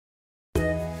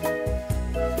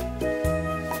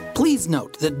Please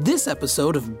note that this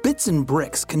episode of Bits and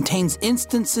Bricks contains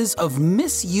instances of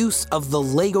misuse of the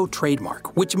LEGO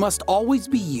trademark, which must always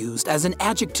be used as an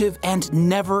adjective and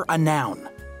never a noun.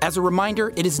 As a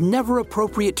reminder, it is never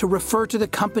appropriate to refer to the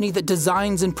company that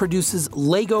designs and produces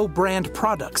LEGO brand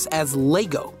products as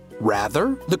LEGO.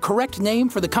 Rather, the correct name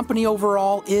for the company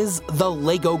overall is the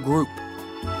LEGO Group.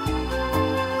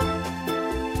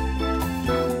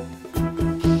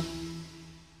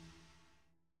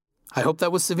 I hope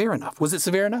that was severe enough. Was it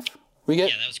severe enough? Yeah,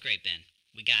 that was great, Ben.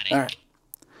 We got it. All right.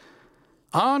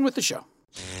 On with the show.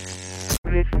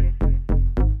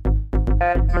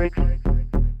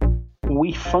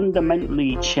 We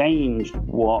fundamentally changed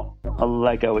what a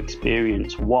LEGO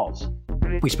experience was.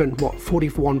 We spend,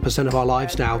 41% of our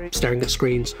lives now staring at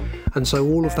screens. And so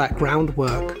all of that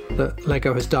groundwork that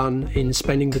LEGO has done in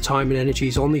spending the time and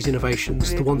energies on these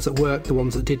innovations, the ones that worked, the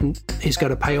ones that didn't, is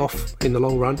going to pay off in the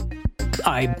long run.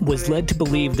 I was led to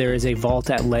believe there is a vault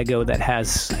at LEGO that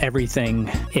has everything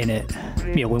in it.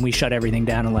 When we shut everything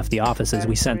down and left the offices,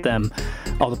 we sent them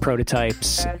all the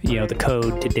prototypes, the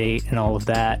code to date and all of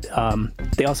that.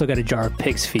 They also got a jar of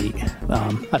pig's feet.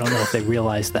 I don't know if they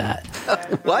realized that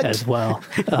What? as well.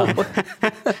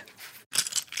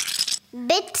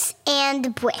 Bits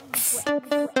and Bricks.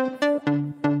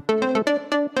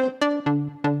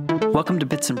 Welcome to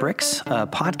Bits and Bricks, a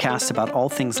podcast about all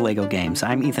things LEGO games.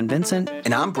 I'm Ethan Vincent.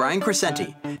 And I'm Brian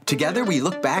Crescenti. Together, we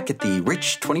look back at the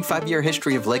rich 25-year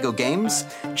history of LEGO games,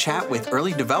 chat with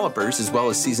early developers as well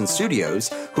as seasoned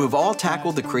studios who have all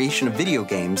tackled the creation of video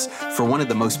games for one of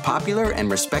the most popular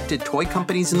and respected toy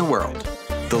companies in the world,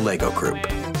 the LEGO Group.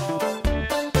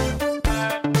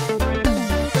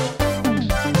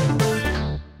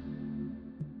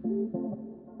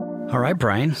 All right,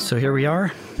 Brian, so here we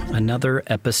are, another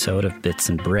episode of Bits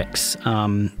and Bricks.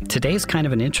 Today's kind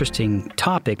of an interesting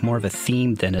topic, more of a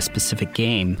theme than a specific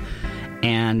game,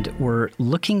 and we're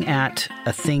looking at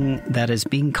a thing that is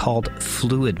being called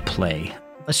fluid play.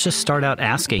 Let's just start out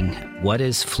asking, what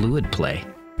is fluid play?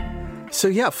 So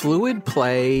yeah, fluid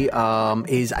play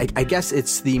is, I guess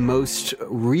it's the most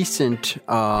recent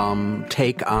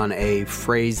take on a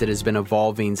phrase that has been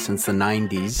evolving since the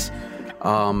 90s.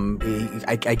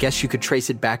 I guess you could trace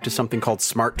it back to something called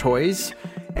smart toys.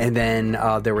 And then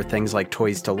there were things like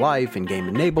Toys to Life and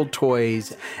game-enabled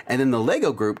toys. And then the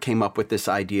LEGO Group came up with this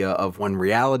idea of one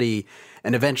reality,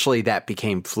 and eventually that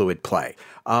became fluid play.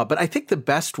 But I think the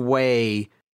best way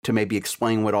to maybe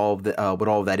explain what all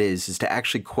of that is to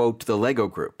actually quote the LEGO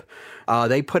Group.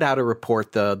 They put out a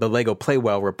report, the LEGO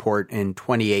Playwell report in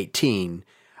 2018,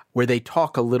 where they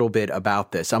talk a little bit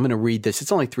about this. I'm going to read this.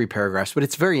 It's only 3 paragraphs, but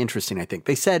it's very interesting, I think.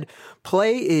 They said,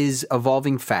 play is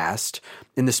evolving fast.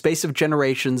 In the space of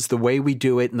generations, the way we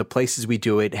do it and the places we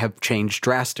do it have changed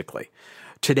drastically.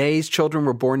 Today's children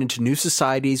were born into new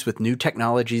societies with new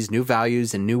technologies, new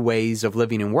values, and new ways of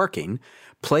living and working.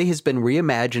 Play has been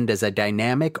reimagined as a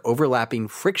dynamic, overlapping,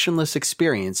 frictionless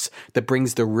experience that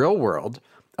brings the real world,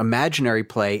 imaginary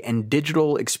play, and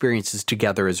digital experiences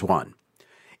together as one.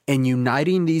 In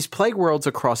uniting these play worlds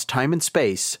across time and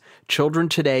space, children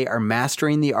today are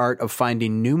mastering the art of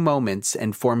finding new moments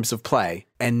and forms of play.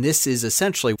 And this is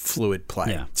essentially fluid play.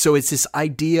 Yeah. So it's this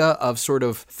idea of sort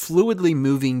of fluidly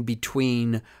moving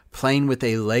between playing with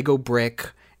a Lego brick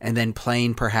and then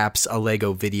playing perhaps a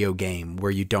Lego video game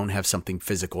where you don't have something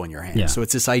physical in your hand. Yeah. So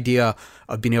it's this idea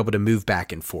of being able to move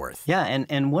back and forth. Yeah,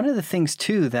 and one of the things,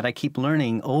 too, that I keep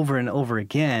learning over and over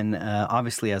again,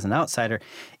 obviously as an outsider,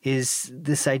 is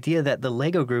this idea that the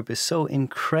LEGO Group is so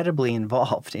incredibly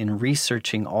involved in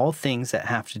researching all things that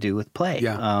have to do with play.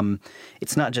 Yeah.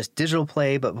 It's not just digital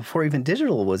play, but before even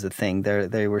digital was a thing,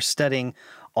 they were studying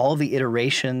all the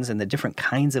iterations and the different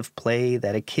kinds of play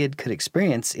that a kid could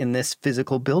experience in this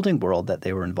physical building world that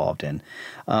they were involved in.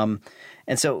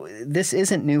 And so this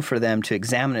isn't new for them to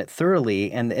examine it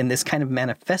thoroughly. And this kind of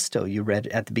manifesto you read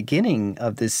at the beginning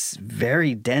of this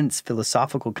very dense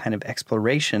philosophical kind of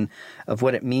exploration of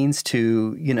what it means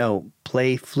to,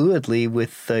 play fluidly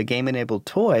with a game-enabled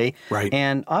toy. Right.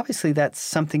 And obviously that's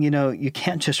something, you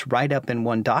can't just write up in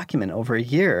one document over a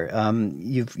year.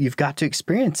 You've got to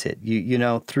experience it,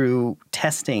 through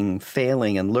testing,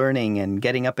 failing, and learning and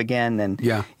getting up again. And,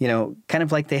 kind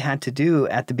of like they had to do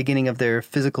at the beginning of their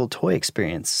physical toy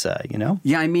experience,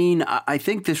 Yeah, I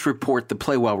think this report, the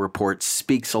Playwell report,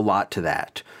 speaks a lot to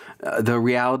that. The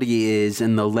reality is,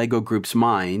 in the LEGO Group's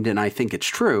mind, and I think it's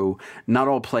true, not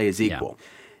all play is equal.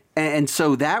 And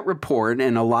so that report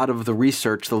and a lot of the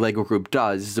research the LEGO Group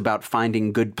does is about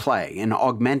finding good play and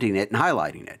augmenting it and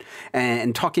highlighting it.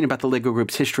 And talking about the LEGO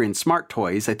Group's history in smart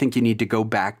toys, I think you need to go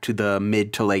back to the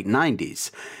mid to late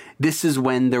 90s. This is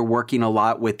when they're working a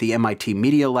lot with the MIT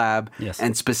Media Lab,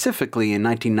 and specifically in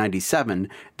 1997,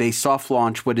 they soft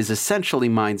launched what is essentially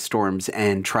Mindstorms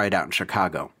and try it out in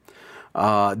Chicago.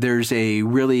 There's a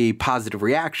really positive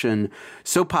reaction,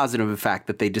 so positive in fact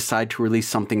that they decide to release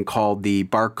something called the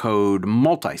Barcode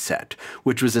Multiset,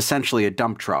 which was essentially a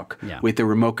dump truck with a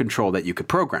remote control that you could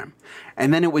program.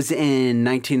 And then it was in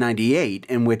 1998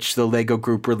 in which the LEGO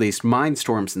Group released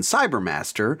Mindstorms and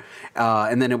Cybermaster,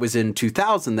 and then it was in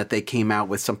 2000 that they came out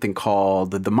with something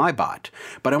called the MyBot.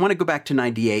 But I want to go back to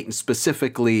 98, and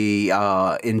specifically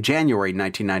in January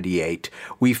 1998,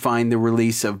 we find the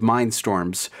release of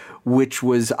Mindstorms, which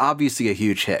was obviously a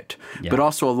huge hit. But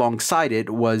also alongside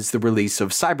it was the release of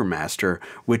Cybermaster,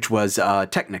 which was a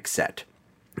Technic set.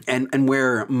 And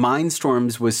where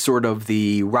Mindstorms was sort of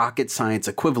the rocket science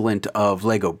equivalent of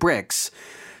Lego bricks,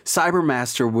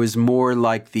 Cybermaster was more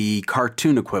like the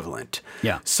cartoon equivalent.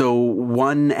 So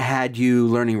one had you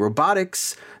learning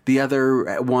robotics, the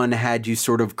other one had you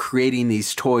sort of creating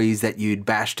these toys that you'd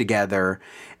bash together,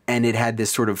 and it had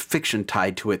this sort of fiction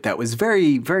tied to it that was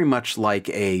very, very much like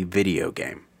a video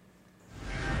game.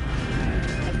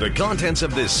 The contents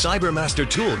of this Cybermaster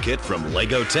toolkit from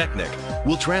LEGO Technic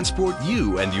will transport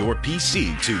you and your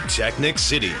PC to Technic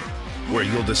City, where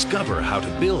you'll discover how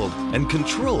to build and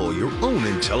control your own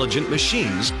intelligent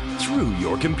machines through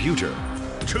your computer.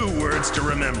 2 words to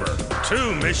remember,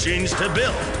 2 machines to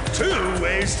build, 2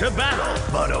 ways to battle,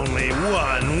 but only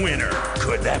 1 winner.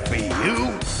 Could that be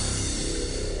you?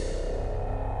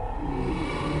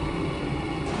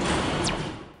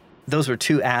 Those were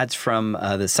 2 ads from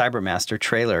the Cybermaster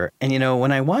trailer. And,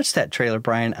 when I watched that trailer,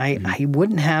 Brian, I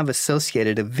wouldn't have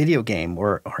associated a video game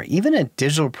or even a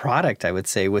digital product, I would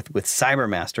say, with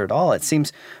Cybermaster at all. It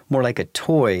seems more like a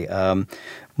toy,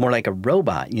 more like a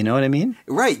robot. You know what I mean?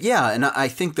 Right, yeah. And I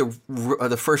think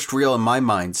the first real, in my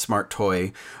mind, smart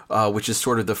toy, which is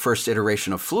sort of the first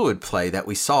iteration of Fluid Play that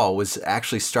we saw, was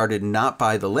actually started not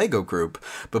by the LEGO Group,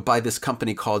 but by this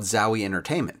company called Zowie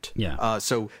Entertainment.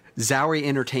 So Zowie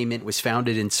Entertainment was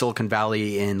founded in Silicon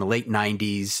Valley in the late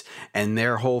 90s, and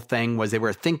their whole thing was they were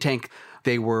a think tank.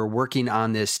 They were working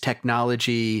on this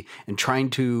technology and trying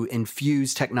to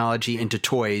infuse technology into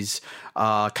toys,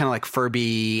 kind of like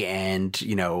Furby and,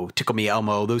 Tickle Me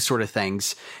Elmo, those sort of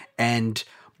things. And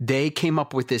they came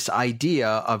up with this idea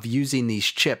of using these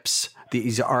chips,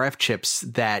 these RF chips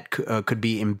that could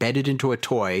be embedded into a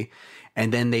toy,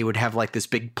 and then they would have like this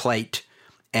big plate,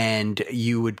 and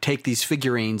you would take these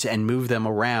figurines and move them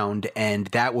around, and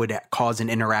that would cause an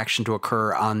interaction to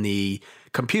occur on the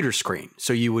computer screen.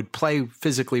 So you would play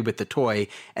physically with the toy,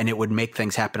 and it would make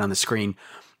things happen on the screen.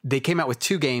 They came out with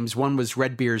 2 games. One was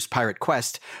Red Beer's Pirate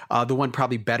Quest. The one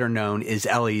probably better known is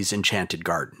Ellie's Enchanted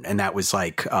Garden, and that was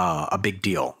like a big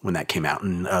deal when that came out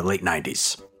in late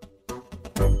 90s.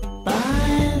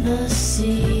 By the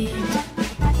sea,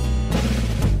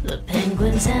 the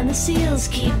penguins and the seals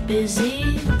keep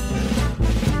busy,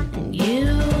 and you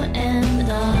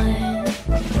and I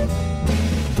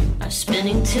are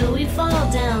spinning till we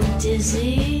fall down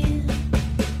dizzy,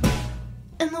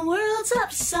 and the world's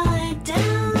upside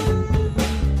down.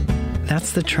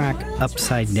 That's the track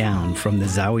Upside Down from the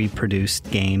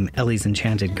Zowie-produced game Ellie's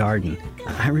Enchanted Garden.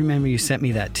 I remember you sent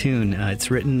me that tune.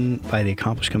 It's written by the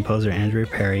accomplished composer Andrew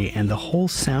Perry, and the whole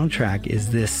soundtrack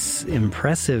is this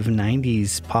impressive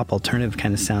 90s pop alternative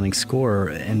kind of sounding score,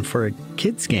 and for a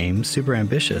kid's game, super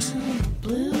ambitious.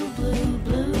 Blue, blue,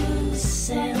 blue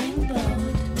sailing boat.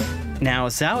 Now,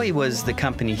 Zowie was the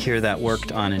company here that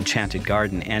worked on Enchanted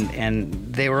Garden, and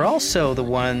they were also the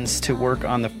ones to work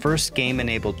on the first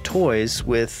game-enabled toys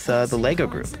with the LEGO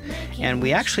Group. And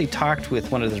we actually talked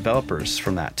with one of the developers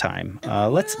from that time.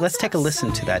 Let's take a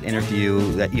listen to that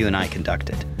interview that you and I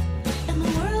conducted. And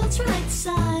the world's right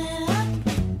side up,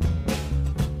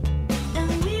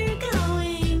 and we're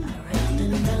going around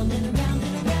and around and around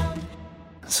and around.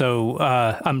 So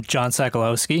I'm John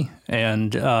Sakolowski,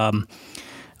 and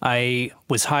I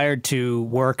was hired to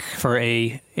work for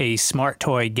a smart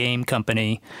toy game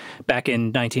company back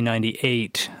in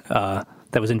 1998 that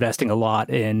was investing a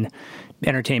lot in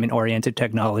entertainment-oriented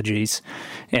technologies,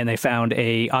 and they found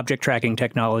a object tracking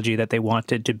technology that they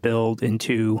wanted to build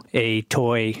into a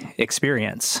toy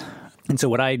experience. And so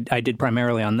what I did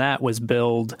primarily on that was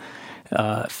build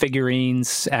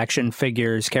figurines, action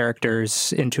figures,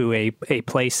 characters into a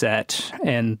play set,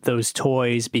 and those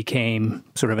toys became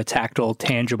sort of a tactile,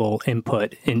 tangible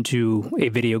input into a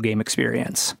video game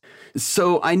experience.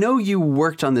 So I know you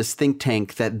worked on this think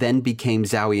tank that then became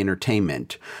Zowie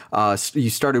Entertainment. You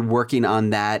started working on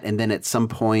that, and then at some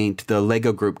point the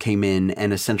Lego Group came in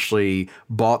and essentially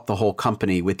bought the whole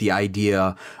company with the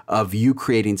idea of you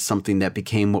creating something that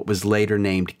became what was later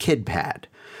named KidPad.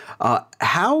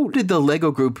 How did the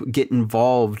Lego Group get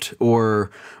involved,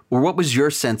 or what was your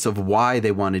sense of why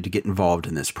they wanted to get involved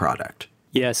in this product?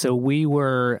 Yeah, so we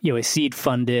were a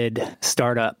seed-funded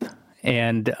startup,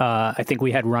 and I think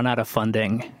we had run out of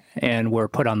funding and were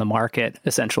put on the market,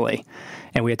 essentially.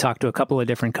 And we had talked to a couple of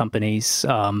different companies.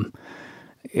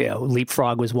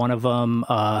 Leapfrog was one of them.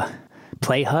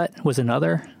 Playhut was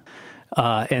another.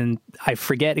 And I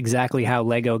forget exactly how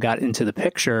Lego got into the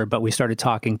picture, but we started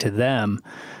talking to them.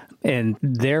 And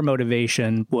their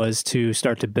motivation was to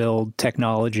start to build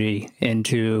technology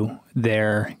into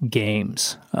their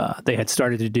games. They had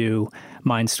started to do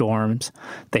Mindstorms,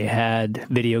 they had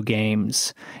video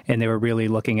games, and they were really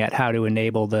looking at how to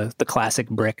enable the classic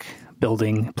brick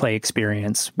building play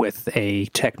experience with a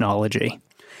technology.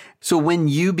 So when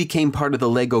you became part of the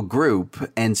Lego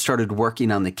Group and started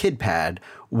working on the KidPad,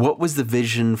 what was the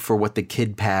vision for what the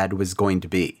KidPad was going to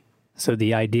be? So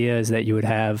the idea is that you would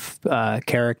have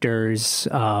characters.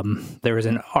 There was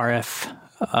an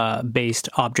RF-based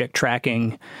object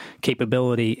tracking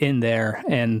capability in there,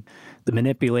 and the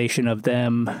manipulation of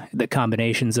them, the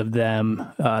combinations of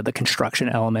them, the construction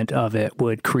element of it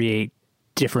would create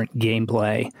different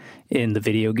gameplay in the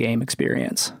video game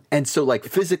experience. And so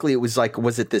physically it was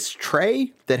was it this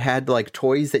tray that had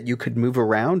toys that you could move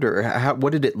around, or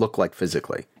what did it look like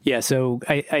physically? Yeah, so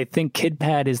I think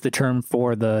KidPad is the term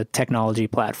for the technology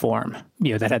platform,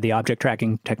 that had the object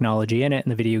tracking technology in it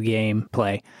and the video game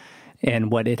play.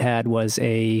 And what it had was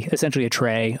essentially a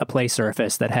tray, a play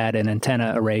surface that had an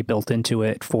antenna array built into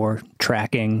it for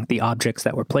tracking the objects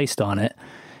that were placed on it.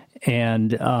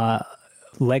 And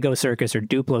Lego Circus or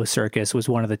Duplo Circus was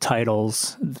one of the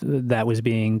titles that was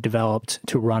being developed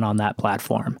to run on that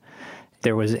platform.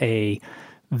 There was a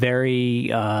very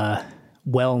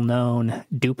well-known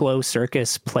Duplo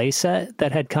Circus playset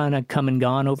that had kind of come and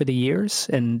gone over the years,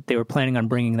 and they were planning on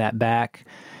bringing that back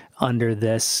under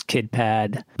this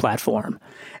KidPad platform.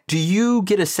 Do you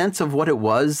get a sense of what it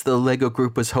was the Lego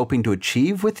Group was hoping to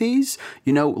achieve with these?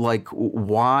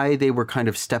 Why they were kind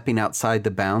of stepping outside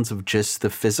the bounds of just the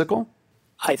physical?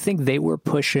 I think they were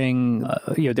pushing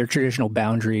their traditional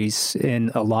boundaries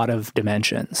in a lot of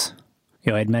dimensions.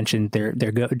 I'd mentioned they're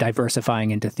diversifying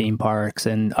into theme parks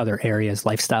and other areas,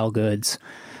 lifestyle goods.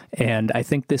 And I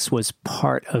think this was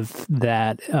part of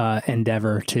that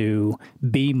endeavor to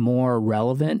be more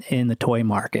relevant in the toy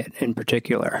market in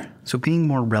particular. So being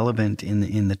more relevant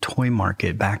in the toy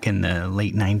market back in the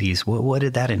late 90s, what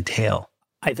did that entail?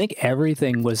 I think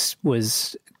everything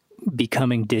was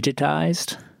becoming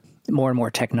digitized. More and more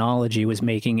technology was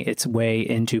making its way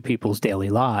into people's daily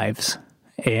lives.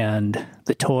 And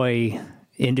the toy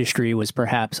industry was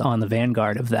perhaps on the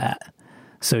vanguard of that.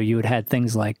 So you had had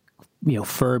things like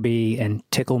Furby and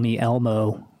Tickle Me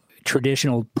Elmo,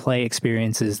 traditional play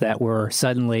experiences that were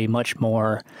suddenly much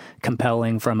more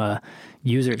compelling from a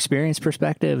user experience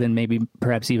perspective, and maybe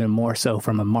perhaps even more so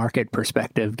from a market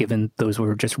perspective, given those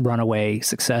were just runaway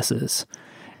successes.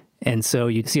 And so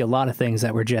you'd see a lot of things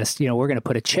that were just, we're going to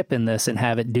put a chip in this and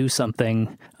have it do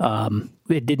something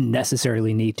it didn't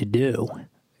necessarily need to do.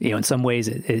 In some ways,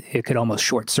 it could almost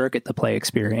short-circuit the play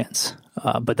experience.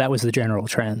 But that was the general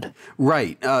trend.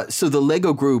 Right. So the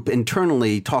Lego Group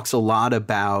internally talks a lot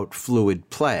about fluid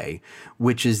play,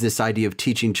 which is this idea of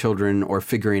teaching children or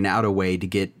figuring out a way to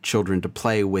get children to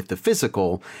play with the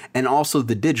physical and also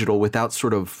the digital without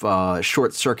sort of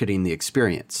short-circuiting the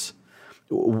experience.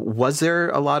 Was there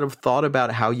a lot of thought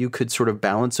about how you could sort of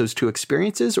balance those two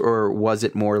experiences, or was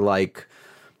it more like,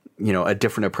 a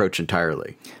different approach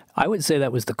entirely? I would say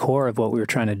that was the core of what we were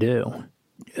trying to do.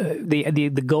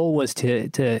 The goal was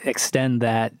to extend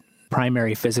that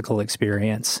primary physical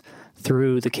experience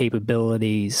through the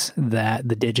capabilities that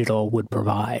the digital would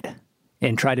provide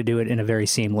and try to do it in a very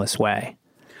seamless way.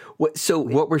 So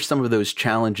what were some of those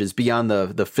challenges beyond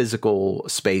the physical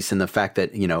space and the fact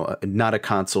that, not a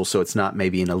console, so it's not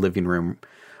maybe in a living room?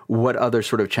 What other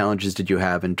sort of challenges did you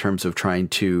have in terms of trying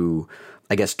to,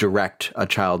 direct a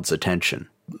child's attention?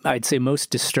 I'd say most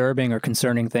disturbing or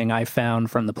concerning thing I found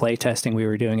from the playtesting we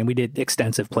were doing, and we did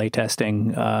extensive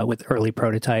playtesting with early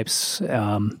prototypes,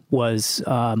 was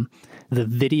the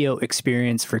video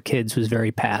experience for kids was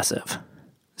very passive.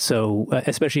 So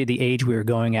especially the age we were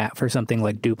going at for something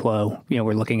like Duplo,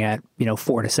 we're looking at,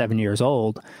 4 to 7 years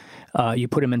old. You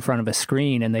put them in front of a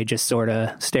screen and they just sort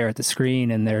of stare at the screen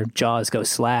and their jaws go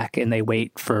slack and they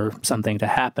wait for something to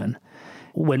happen.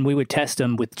 When we would test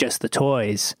them with just the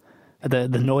toys, the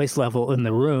noise level in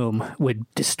the room would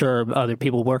disturb other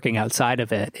people working outside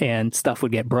of it, and stuff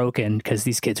would get broken because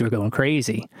these kids were going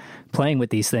crazy playing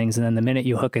with these things. And then the minute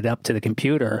you hook it up to the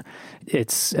computer,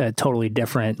 it's a totally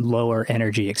different, lower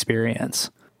energy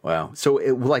experience. Wow. So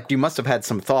you must have had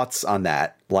some thoughts on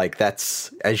that. Like,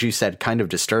 that's, as you said, kind of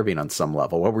disturbing on some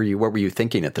level. What were you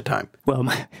thinking at the time? Well,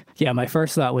 my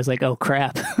first thought was like, oh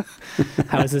crap,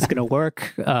 how is this going to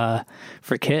work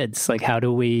for kids? Like, how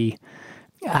do we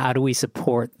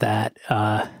support that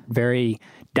very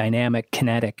dynamic,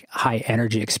 kinetic, high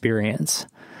energy experience?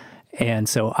 And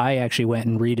so I actually went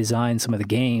and redesigned some of the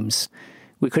games.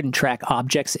 We couldn't track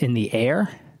objects in the air,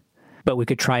 but we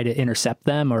could try to intercept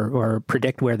them or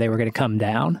predict where they were going to come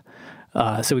down.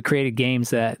 So we created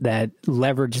games that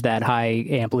leverage that high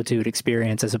amplitude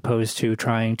experience as opposed to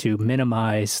trying to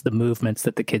minimize the movements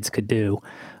that the kids could do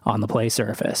on the play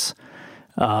surface.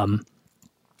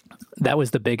 That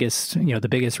was the biggest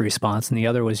response. And the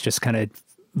other was just kind of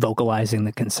vocalizing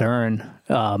the concern,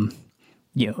 not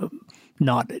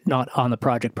on the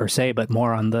project per se, but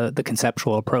more on the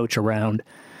conceptual approach around,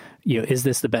 is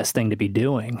this the best thing to be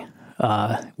doing?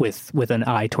 With an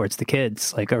eye towards the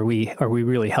kids. Like, are we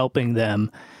really helping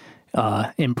them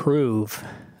improve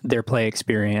their play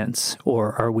experience,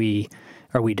 or are we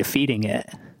defeating it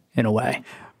in a way?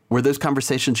 Were those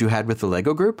conversations you had with the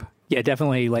Lego group? Yeah,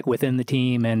 definitely, like within the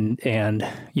team, and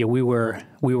we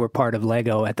were part of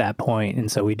Lego at that point,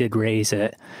 and so we did raise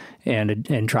it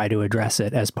and try to address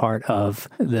it as part of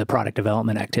the product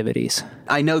development activities.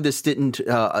 I know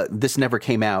this never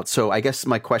came out, so I guess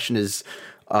my question is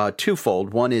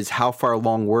twofold. One is, how far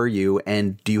along were you,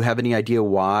 and do you have any idea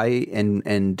why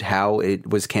and how it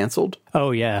was canceled?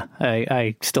 Oh, yeah.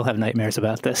 I still have nightmares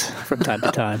about this from time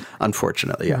to time.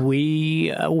 Unfortunately, yeah.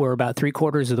 We were about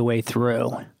 3/4 of the way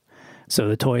through. So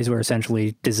the toys were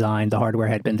essentially designed, the hardware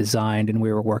had been designed, and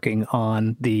we were working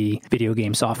on the video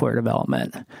game software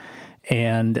development.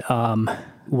 And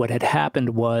what had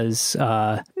happened was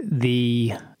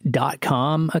the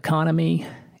 .com economy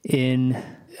in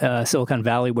Silicon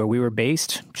Valley, where we were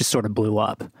based, just sort of blew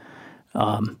up.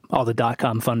 All the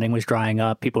 .com funding was drying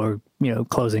up. People were,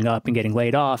 closing up and getting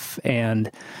laid off.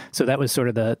 And so that was sort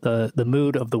of the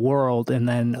mood of the world. And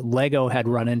then Lego had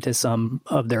run into some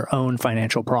of their own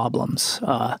financial problems.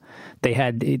 They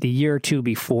had, the year or two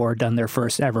before, done their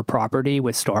first ever property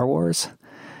with Star Wars.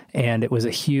 And it was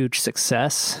a huge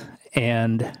success.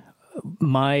 And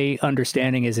my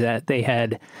understanding is that they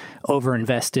had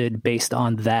overinvested based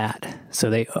on that. So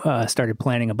they started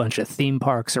planning a bunch of theme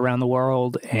parks around the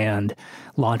world and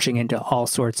launching into all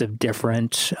sorts of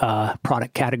different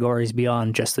product categories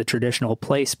beyond just the traditional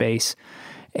play space.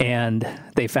 And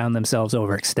they found themselves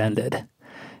overextended.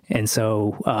 And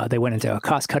so they went into a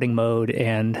cost-cutting mode,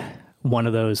 and one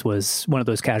of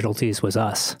those casualties was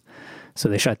us. So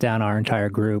they shut down our entire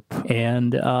group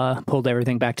and pulled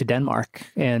everything back to Denmark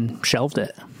and shelved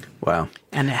it. Wow.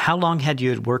 And how long had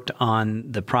you worked on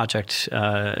the project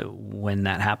when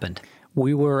that happened?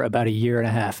 We were about 1.5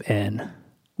 years in.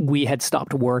 We had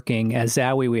stopped working. As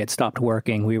Zowie, we had stopped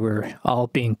working. We were all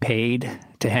being paid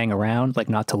to hang around, like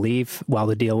not to leave, while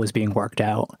the deal was being worked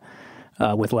out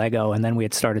with Lego. And then we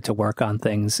had started to work on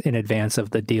things in advance of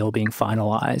the deal being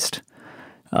finalized.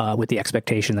 With the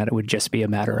expectation that it would just be a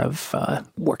matter of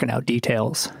working out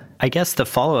details. I guess the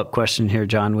follow-up question here,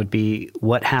 John, would be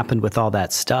what happened with all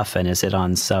that stuff? And is it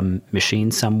on some machine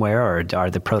somewhere, or are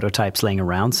the prototypes laying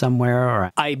around somewhere?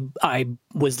 Or I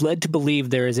was led to believe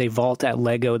there is a vault at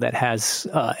Lego that has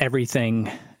everything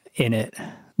in it.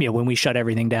 When we shut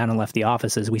everything down and left the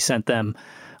offices, we sent them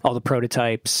all the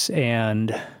prototypes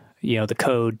and the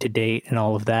code to date and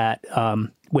all of that.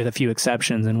 With a few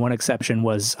exceptions. And one exception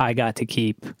was I got to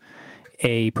keep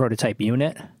a prototype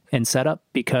unit and setup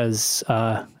because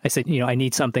I said, I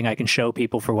need something I can show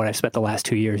people for what I've spent the last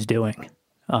 2 years doing.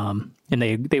 And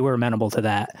they were amenable to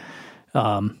that.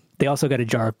 They also got a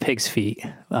jar of pig's feet.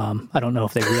 I don't know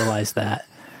if they realized that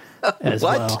as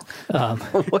well.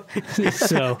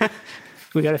 So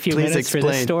we got a few minutes for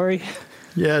this story.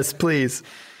 Yes, please.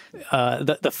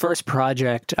 The first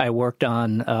project I worked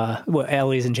on,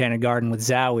 Ellie's Enchanted Garden with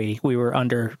Zowie, we were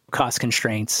under cost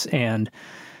constraints, and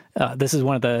this is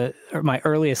one of my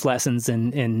earliest lessons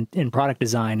in product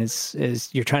design is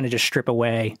you're trying to just strip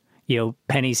away,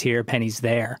 pennies here, pennies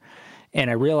there. And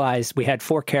I realized we had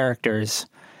 4 characters,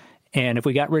 and if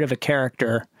we got rid of a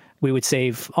character, we would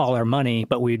save all our money,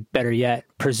 but we'd better yet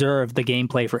preserve the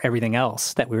gameplay for everything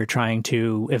else that we were trying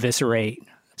to eviscerate.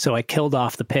 So I killed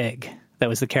off the pig. That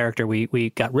was the character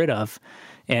we got rid of.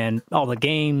 And all the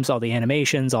games, all the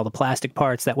animations, all the plastic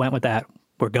parts that went with that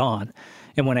were gone.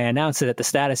 And when I announced it at the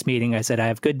status meeting, I said, I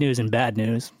have good news and bad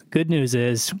news. Good news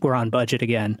is we're on budget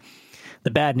again.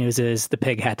 The bad news is the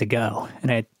pig had to go.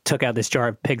 And I took out this jar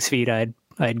of pig's feet I'd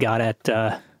got at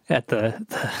the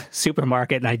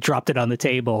supermarket, and I dropped it on the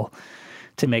table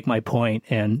to make my point,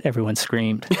 and everyone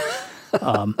screamed.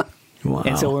 Wow.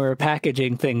 And so when we were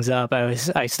packaging things up,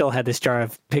 I still had this jar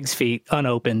of pig's feet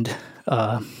unopened.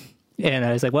 And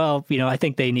I was like, well, I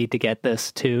think they need to get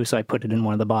this too. So I put it in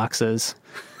one of the boxes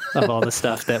of all the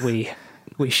stuff that we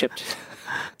shipped.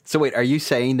 So wait, are you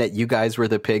saying that you guys were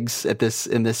the pigs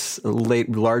in this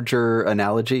larger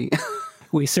analogy?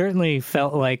 We certainly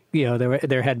felt like,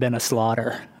 there had been a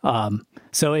slaughter.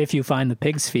 So if you find the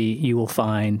pig's feet, you will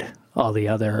find all the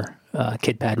other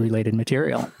KidPad related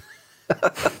material.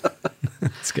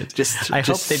 That's good. I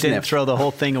hope they didn't throw the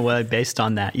whole thing away based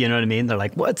on that. You know what I mean? They're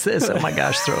like, what's this? Oh my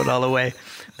gosh, throw it all away.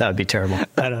 That would be terrible.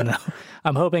 I don't know.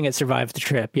 I'm hoping it survived the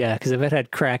trip. Yeah, because if it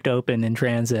had cracked open in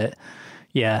transit,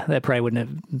 yeah, that probably wouldn't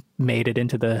have made it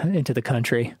into the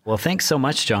country. Well, thanks so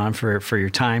much, John, for your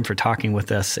time, for talking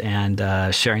with us and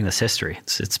sharing this history.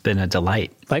 It's been a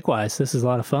delight. Likewise, this is a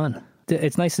lot of fun.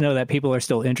 It's nice to know that people are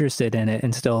still interested in it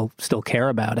and still care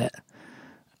about it.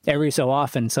 Every so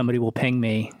often, somebody will ping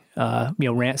me,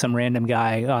 some random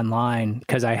guy online,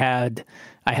 because I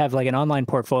have like an online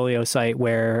portfolio site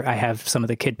where I have some of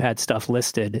the KidPad stuff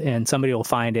listed, and somebody will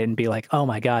find it and be like, oh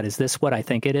my God, is this what I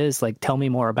think it is? Like, tell me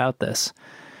more about this.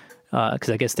 Because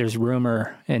I guess there's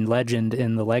rumor and legend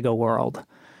in the Lego world,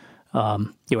 or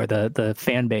the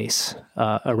fan base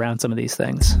around some of these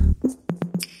things.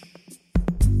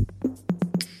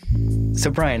 So,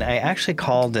 Brian, I actually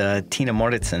called Tina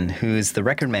Moritzen, who's the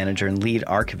record manager and lead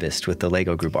archivist with the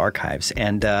Lego Group Archives,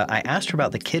 and I asked her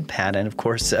about the KidPad and, of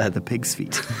course, the pig's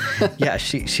feet. Yeah,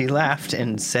 she laughed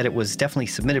and said it was definitely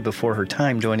submitted before her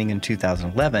time, joining in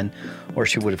 2011, or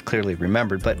she would have clearly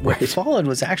remembered. But what followed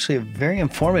was actually a very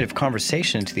informative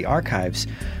conversation into the archives,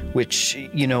 which,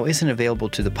 isn't available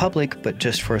to the public, but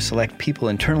just for select people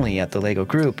internally at the Lego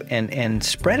Group. And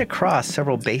spread across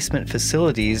several basement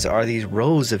facilities are these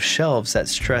rows of shelves that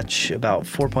stretch about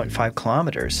 4.5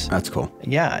 kilometers. That's cool.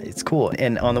 Yeah, it's cool.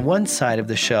 And on the one side of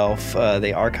the shelf,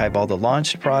 they archive all the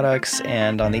launched products,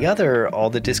 and on the other, all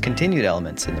the discontinued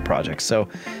elements in the project. So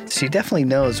she definitely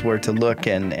knows where to look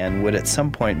and would at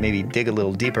some point maybe dig a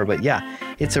little deeper. But yeah,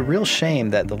 it's a real shame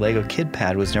that the Lego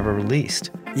KidPad was never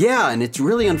released. Yeah, and it's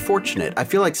really unfortunate. I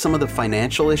feel like some of the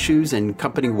financial issues and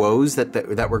company woes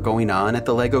that were going on at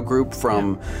the Lego Group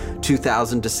from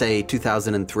 2000 to, say,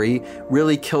 2003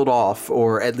 really killed off,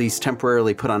 or at least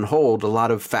temporarily put on hold, a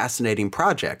lot of fascinating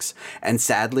projects. And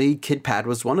sadly, KidPad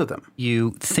was one of them.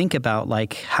 You think about,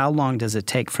 like, how long does it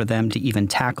take for them to even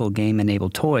tackle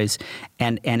game-enabled toys?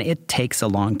 And it takes a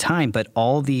long time, but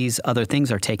all these other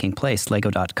things are taking place.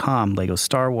 Lego.com, Lego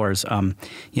Star Wars,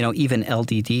 even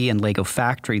LDD and Lego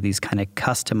Factory, these kind of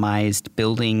customized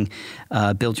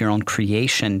build your own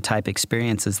creation type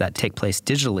experiences that take place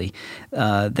digitally.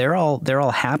 They're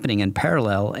all happening in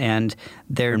parallel, and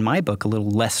they're, in my book, a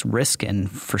little less risk,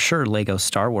 and for sure Lego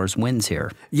Star Wars wins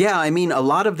here. Yeah, I mean, a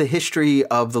lot of the history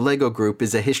of the Lego Group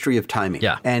is a history of timing.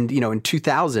 Yeah. And, in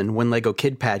 2000, when Lego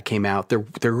KidPad came out,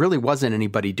 there really wasn't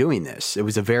anybody doing this. It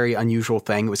was a very unusual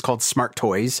thing. It was called Smart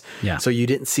Toys. Yeah. So you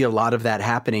didn't see a lot of that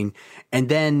happening. And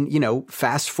then,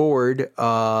 fast forward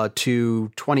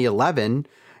to 2011,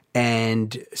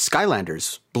 and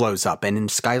Skylanders blows up. And in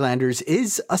Skylanders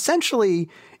is essentially,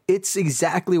 it's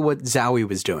exactly what Zowie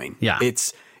was doing. Yeah.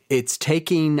 It's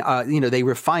taking, they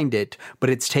refined it, but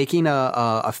it's taking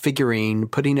a figurine,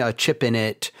 putting a chip in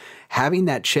it, having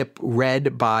that chip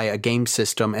read by a game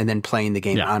system, and then playing the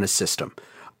game on a system.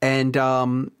 And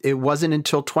it wasn't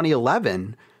until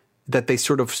 2011 that they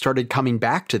sort of started coming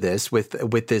back to this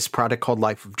with this product called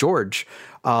Life of George.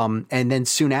 And then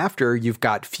soon after, you've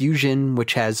got Fusion,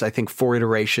 which has, I think, 4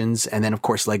 iterations. And then, of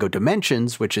course, Lego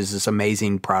Dimensions, which is this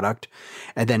amazing product.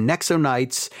 And then Nexo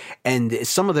Knights. And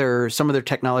some of their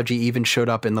technology even showed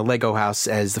up in the Lego house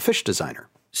as the fish designer.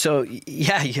 So,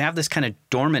 yeah, you have this kind of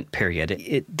dormant period.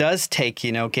 It does take,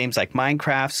 games like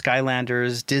Minecraft,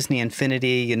 Skylanders, Disney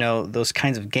Infinity, those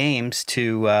kinds of games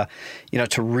to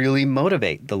really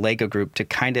motivate the Lego Group to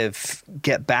kind of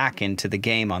get back into the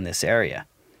game on this area.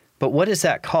 But what is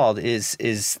that called? Is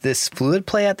this fluid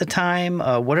play at the time?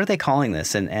 What are they calling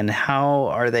this, and how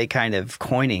are they kind of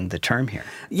coining the term here?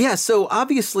 Yeah, so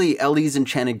obviously Ellie's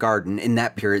Enchanted Garden in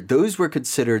that period, those were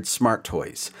considered smart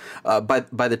toys.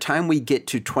 But by the time we get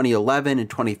to 2011 and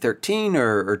 2013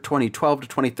 or 2012 to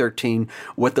 2013,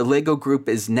 what the LEGO Group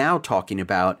is now talking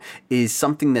about is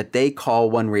something that they call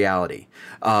One Reality.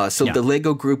 The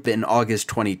LEGO Group in August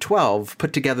 2012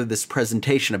 put together this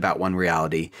presentation about One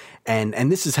Reality,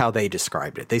 and this is how they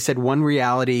described it. They said One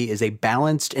Reality is a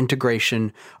balanced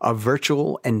integration of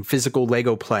virtual and physical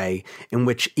LEGO play in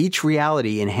which each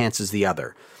reality enhances the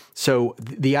other. So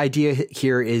the idea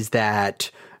here is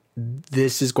that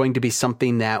this is going to be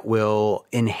something that will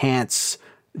enhance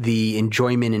the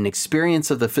enjoyment and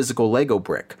experience of the physical LEGO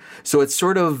brick. So it's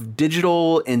sort of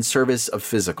digital in service of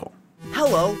physical.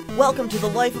 Hello, welcome to the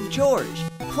Life of George.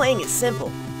 Playing is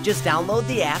simple. Just download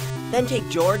the app, then take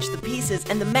George, the pieces,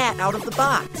 and the mat out of the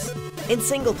box. In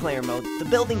single-player mode, the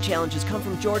building challenges come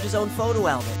from George's own photo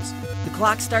albums. The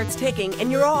clock starts ticking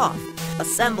and you're off.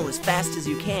 Assemble as fast as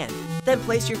you can, then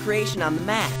place your creation on the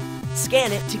mat.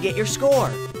 Scan it to get your score.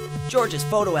 George's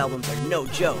photo albums are no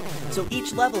joke, so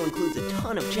each level includes a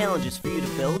ton of challenges for you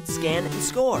to build, scan, and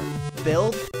score.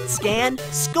 Build, scan,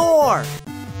 score!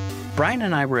 Brian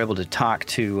and I were able to talk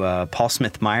to Paul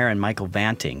Smith-Meyer and Michael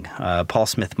Vanting. Paul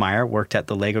Smith-Meyer worked at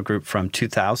the LEGO Group from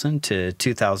 2000 to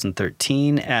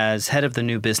 2013 as head of the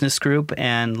new business group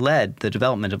and led the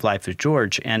development of Life of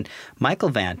George. And Michael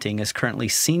Vanting is currently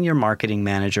senior marketing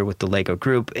manager with the LEGO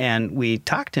Group, and we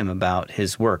talked to him about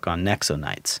his work on Nexo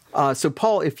Nights. So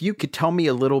Paul, if you could tell me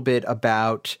a little bit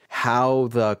about how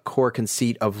the core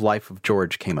conceit of Life of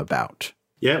George came about.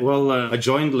 Yeah, well, I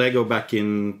joined LEGO back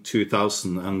in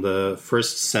 2000, and the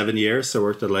first 7 years I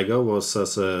worked at LEGO was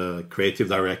as a creative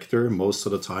director most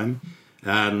of the time,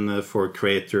 and for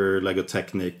Creator, LEGO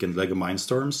Technic, and LEGO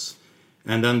Mindstorms.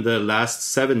 And then the last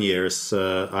 7 years,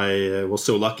 I was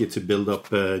so lucky to build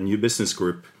up a new business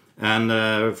group.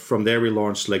 And from there we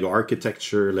launched LEGO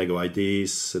Architecture, LEGO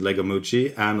IDs, LEGO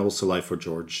Muji, and also Life for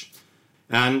George.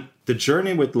 And the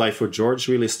journey with Life for George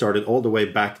really started all the way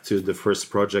back to the first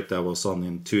project I was on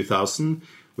in 2000,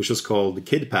 which was called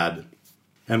KidPad.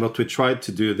 And what we tried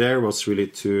to do there was really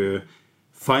to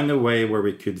find a way where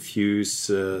we could fuse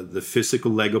the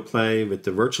physical LEGO play with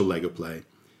the virtual LEGO play.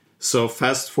 So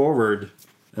fast forward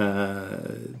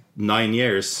 9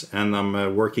 years, and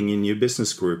I'm working in New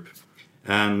Business Group.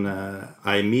 And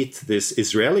I meet this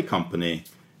Israeli company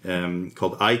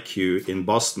called IQ in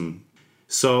Boston.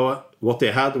 So what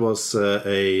they had was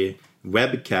a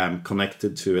webcam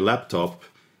connected to a laptop,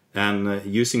 and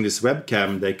using this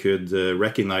webcam they could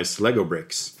recognize Lego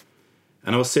bricks.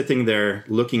 And I was sitting there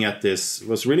looking at this. It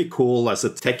was really cool as a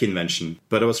tech invention,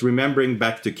 but I was remembering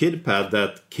back to KidPad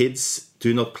that kids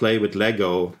do not play with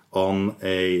Lego on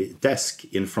a desk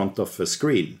in front of a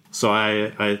screen. So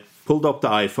I pulled up the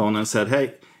iPhone and said,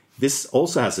 hey, this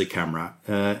also has a camera.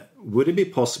 Would it be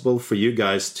possible for you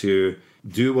guys to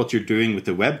do what you're doing with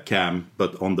the webcam,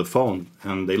 but on the phone?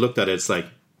 And they looked at it, it's like,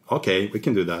 okay, we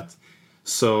can do that.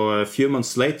 So a few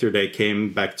months later, they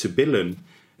came back to Billund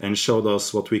and showed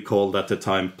us what we called at the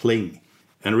time Pling.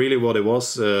 And really what it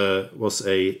was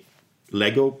a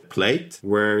Lego plate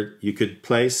where you could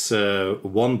place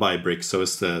 1x bricks, so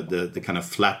it's the kind of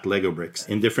flat Lego bricks,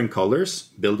 in different colors,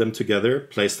 build them together,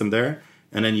 place them there,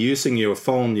 and then using your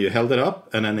phone, you held it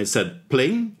up, and then it said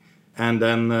Pling, and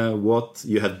then what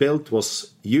you had built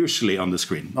was usually on the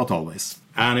screen, not always.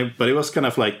 But it was kind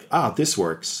of like, this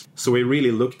works. So we really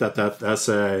looked at that as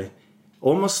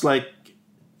almost like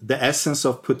the essence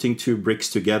of putting two bricks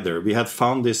together. We had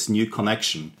found this new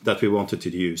connection that we wanted to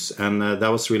use. And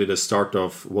that was really the start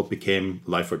of what became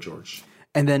Life for George.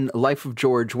 And then Life of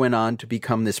George went on to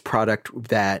become this product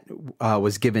that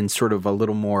was given sort of a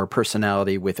little more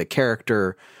personality with a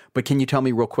character. But can you tell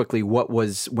me real quickly, what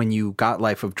was, when you got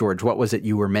Life of George, what was it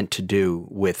you were meant to do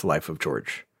with Life of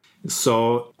George?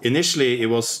 So initially it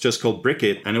was just called Brick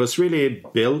It, and it was really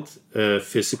build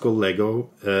physical Lego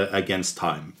against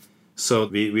time. So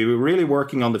we were really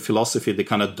working on the philosophy, the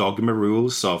kind of dogma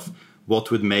rules of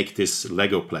what would make this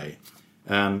Lego play.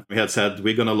 And we had said,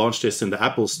 we're going to launch this in the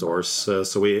Apple stores.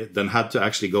 So we then had to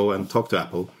actually go and talk to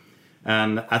Apple.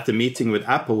 And at the meeting with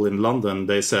Apple in London,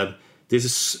 they said, this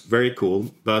is very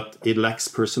cool, but it lacks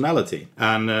personality.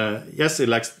 And yes, it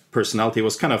lacks personality. It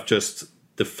was kind of just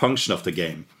the function of the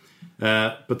game.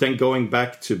 But then going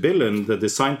back to Billund, the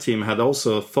design team had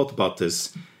also thought about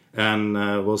this and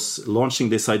was launching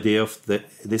this idea of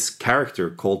this character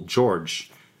called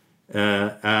George.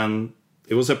 And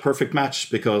it was a perfect match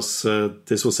because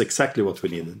this was exactly what we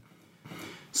needed.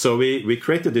 So we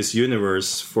created this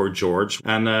universe for George,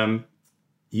 and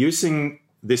using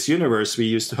this universe, we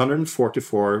used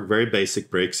 144 very basic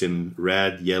bricks in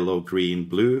red, yellow, green,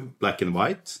 blue, black, and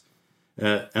white.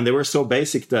 And they were so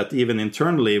basic that even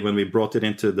internally, when we brought it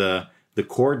into the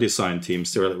core design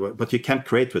teams, they were like, but you can't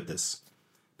create with this.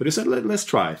 But we said, let's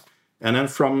try. And then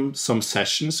from some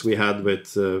sessions we had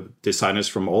with designers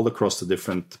from all across the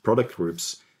different product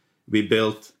groups, we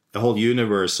built a whole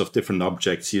universe of different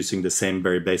objects using the same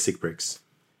very basic bricks.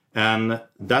 And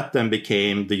that then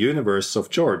became the universe of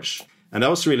George. And that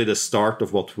was really the start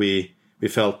of what we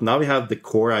felt. Now we have the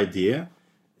core idea.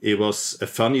 It was a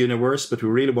fun universe, but we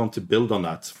really want to build on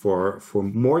that for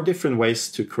more different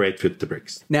ways to create with the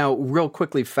bricks. Now, real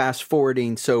quickly, fast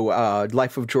forwarding. So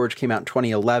Life of George came out in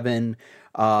 2011.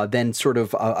 Then sort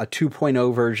of a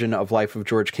 2.0 version of Life of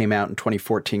George came out in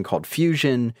 2014 called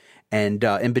Fusion. And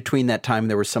in between that time,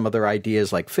 there were some other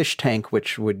ideas like Fish Tank,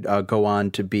 which would go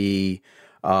on to be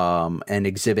an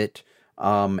exhibit.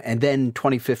 And then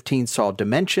 2015 saw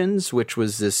Dimensions, which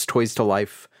was this Toys to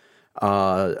Life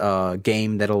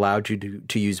game that allowed you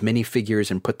to use minifigures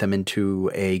and put them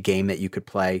into a game that you could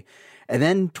play. And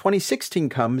then 2016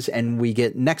 comes and we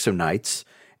get Nexo-Knights.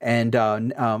 And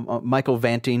Michael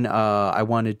Vanting, I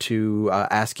wanted to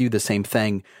ask you the same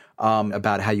thing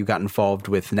about how you got involved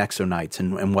with Nexo-Knights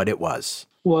and what it was.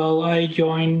 Well, I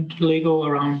joined Lego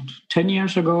around 10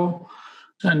 years ago.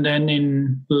 And then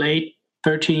in late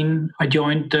 2013, I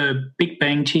joined the Big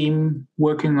Bang team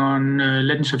working on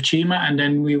Legends of Chima. And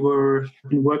then we were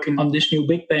working on this new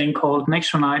Big Bang called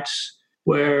Nexo-Knights,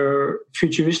 where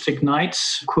futuristic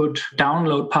knights could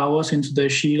download powers into their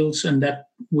shields. And that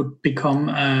would become,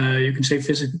 you can say,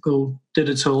 physical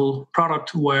digital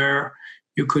product where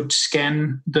you could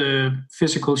scan the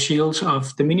physical shields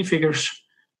of the minifigures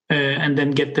and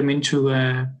then get them into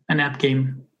an app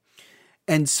game.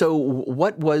 And so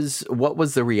what was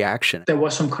the reaction? There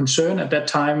was some concern at that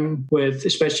time with,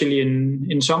 especially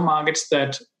in some markets,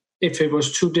 that if it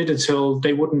was too digital,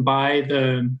 they wouldn't buy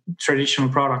the traditional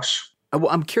products. Well,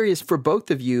 I'm curious, for both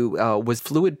of you, was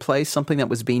fluid play something that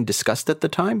was being discussed at the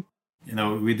time? You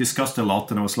know, we discussed a lot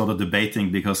and there was a lot of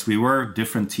debating because we were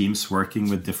different teams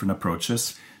working with different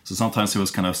approaches. So sometimes it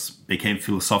was became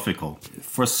philosophical.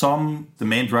 For some, the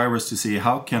main driver is to see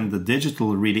how can the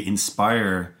digital really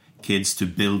inspire kids to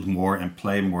build more and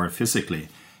play more physically.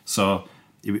 So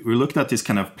we looked at this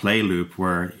kind of play loop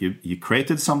where you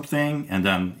created something and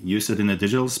then use it in a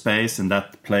digital space, and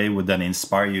that play would then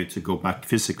inspire you to go back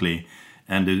physically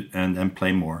and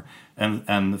play more.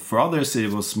 And for others,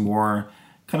 it was more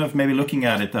kind of maybe looking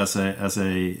at it as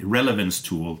a relevance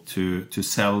tool to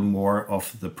sell more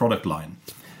of the product line.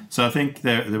 So I think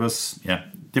there was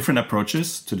different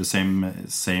approaches to the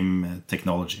same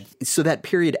technology. So that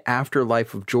period after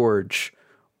Life of George,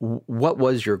 what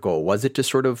was your goal? Was it to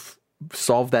sort of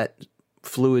solve that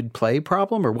fluid play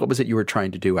problem, or what was it you were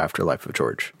trying to do after Life of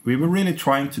George? We were really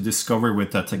trying to discover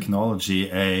with that technology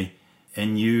a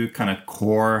new kind of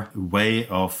core way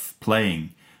of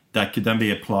playing that could then be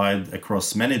applied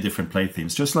across many different play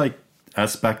themes, just like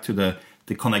as back to the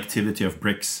connectivity of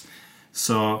bricks.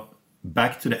 So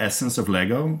back to the essence of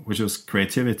Lego, which was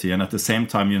creativity, and at the same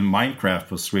time,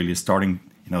 Minecraft was really starting,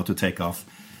 to take off.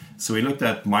 So we looked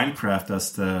at Minecraft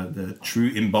as the true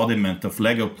embodiment of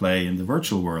Lego play in the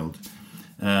virtual world,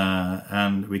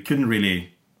 and we couldn't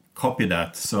really copy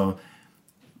that. So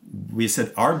we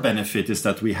said our benefit is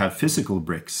that we have physical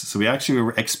bricks. So we actually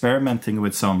were experimenting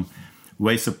with some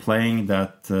ways of playing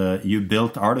that you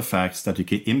built artifacts that you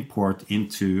can import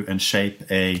into and shape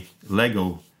a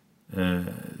Lego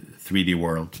 3D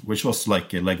world, which was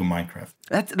like a Lego Minecraft.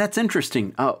 That's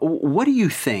interesting. What do you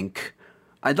think?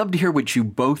 I'd love to hear what you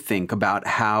both think about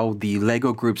how the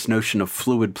Lego Group's notion of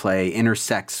fluid play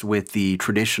intersects with the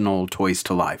traditional Toys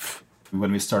to Life.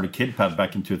 When we started KidPad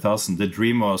back in 2000, the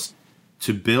dream was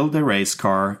to build a race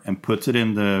car and put it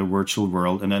in the virtual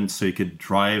world, and then so you could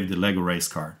drive the Lego race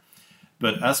car.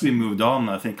 But as we moved on,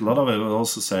 I think a lot of it would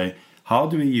also say, how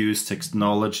do we use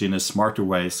technology in a smarter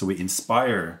way so we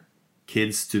inspire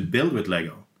kids to build with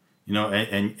Lego?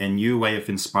 A new way of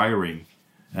inspiring.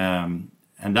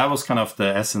 And that was kind of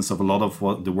the essence of a lot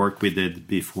of the work we did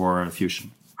before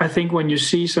Fusion. I think when you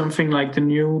see something like the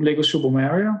new Lego Super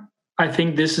Mario, I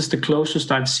think this is the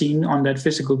closest I've seen on that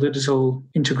physical-digital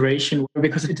integration,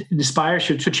 because it inspires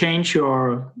you to change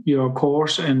your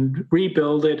course and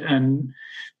rebuild it. And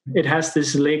it has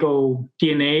this Lego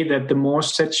DNA that the more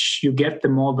sets you get, the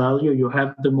more value you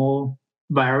have, the more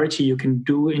variety you can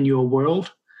do in your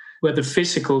world, where the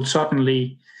physical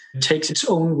suddenly takes its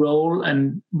own role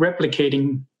and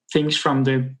replicating things from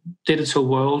the digital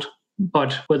world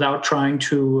but without trying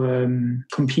to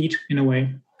compete in a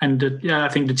way. And I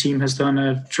think the team has done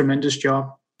a tremendous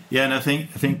job. Yeah, and I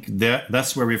think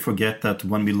that's where we forget that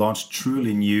when we launch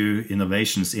truly new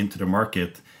innovations into the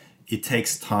market, it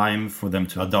takes time for them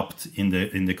to adopt in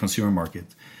the consumer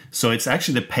market. So it's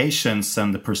actually the patience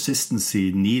and the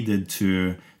persistency needed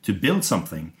to build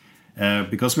something.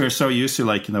 Because we're so used to,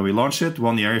 we launch it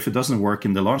 1 year. If it doesn't work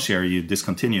in the launch year, you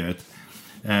discontinue it.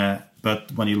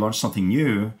 But when you launch something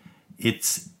new,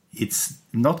 it's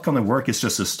not going to work. It's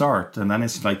just a start. And then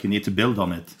it's like you need to build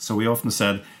on it. So we often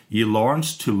said you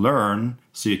launch to learn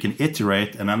so you can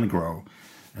iterate and then grow.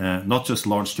 Not just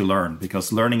launch to learn,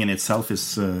 because learning in itself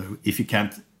is, if you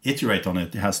can't iterate on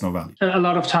it, it has no value. A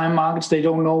lot of time markets, they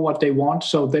don't know what they want.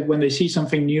 So when they see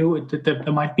something new,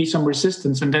 there might be some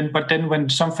resistance. But then when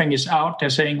something is out, they're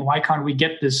saying, why can't we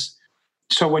get this?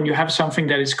 So when you have something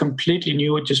that is completely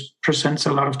new, it just presents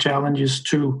a lot of challenges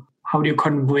to how do you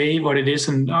convey what it is.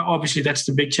 And obviously that's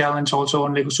the big challenge also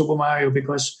on Lego Super Mario,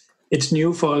 because it's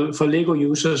new for Lego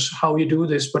users how you do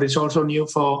this, but it's also new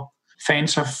for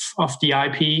fans of the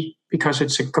IP, because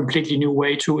it's a completely new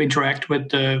way to interact with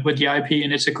the IP,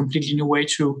 and it's a completely new way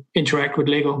to interact with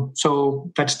Lego.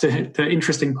 So that's the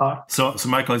interesting part. So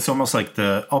Michael, it's almost like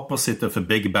the opposite of a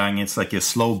big bang. It's like a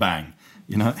slow bang.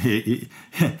 You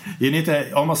need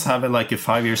to almost have a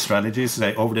 5-year strategy.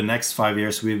 So over the next 5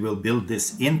 years, we will build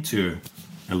this into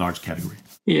a large category.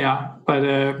 Yeah,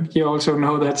 but you also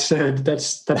know that's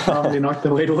probably not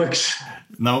the way it works.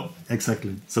 No,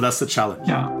 exactly. So that's the challenge.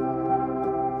 Yeah.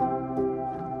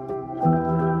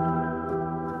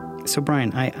 So,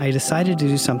 Brian, I decided to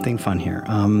do something fun here.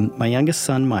 My youngest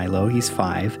son, Milo, he's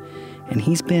 5, and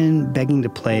he's been begging to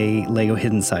play Lego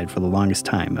Hidden Side for the longest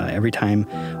time. Every time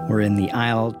we're in the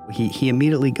aisle, he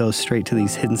immediately goes straight to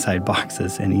these Hidden Side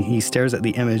boxes, and he stares at the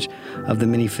image of the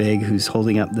minifig who's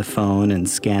holding up the phone and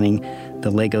scanning the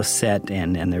Lego set,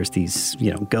 and there's these,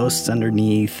 ghosts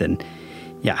underneath, and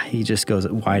yeah, he just goes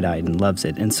wide-eyed and loves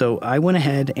it. And so I went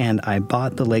ahead and I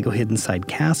bought the Lego Hidden Side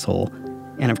castle,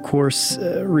 and of course,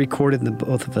 recorded the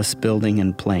both of us building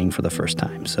and playing for the first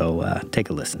time. So take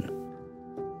a listen.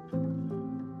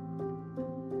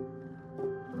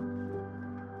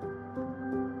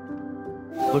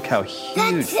 Look how huge.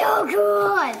 That's so good.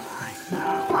 I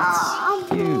know,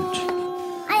 it's huge.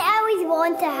 I always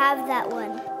want to have that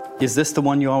one. Is this the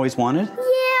one you always wanted?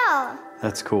 Yeah.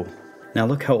 That's cool. Now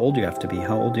look how old you have to be.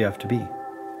 How old do you have to be?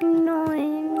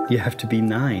 9. You have to be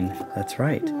 9. That's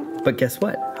right. But guess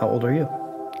what? How old are you?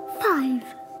 5.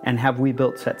 And have we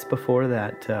built sets before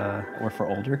that were for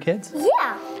older kids?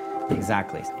 Yeah.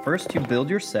 Exactly. First you build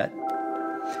your set,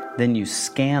 then you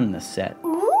scan the set.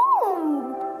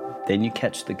 Ooh. Then you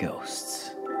catch the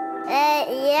ghosts.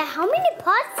 Yeah, how many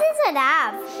parts does it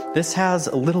have? This has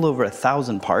a little over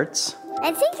 1,000 parts.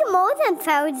 I think more than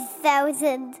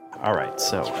 1,000. All right,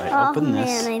 so I open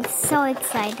this. Oh man, I'm so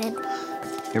excited.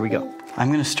 Here we go. I'm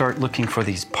going to start looking for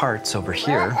these parts over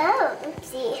here.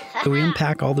 So we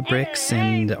unpack all the bricks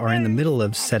and are in the middle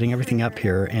of setting everything up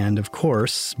here. And of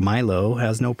course, Milo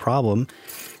has no problem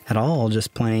at all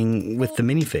just playing with the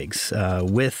minifigs,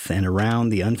 with and around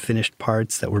the unfinished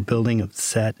parts that we're building of the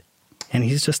set. And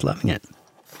he's just loving it.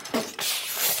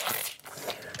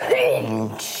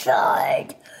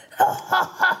 Inside.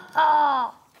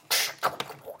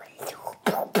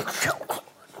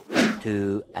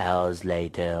 2 hours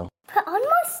later. We're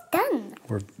almost done.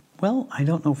 Well, I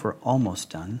don't know if we're almost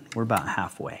done. We're about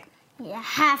halfway. Yeah,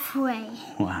 halfway.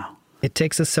 Wow. It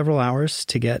takes us several hours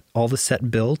to get all the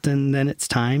set built, and then it's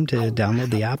time to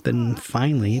download the app and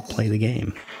finally play the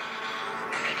game.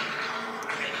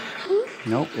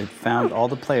 Nope, it found all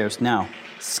the players. Now,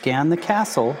 scan the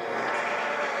castle.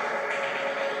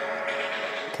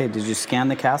 Okay, did you scan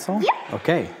the castle? Yep.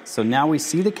 Okay, so now we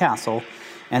see the castle,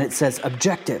 and it says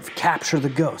objective, capture the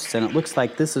ghosts. And it looks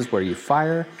like this is where you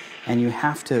fire, and you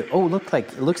have to,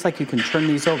 it looks like you can turn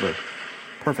these over.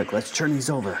 Perfect, let's turn these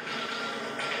over.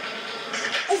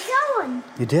 I saw one.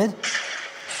 You did?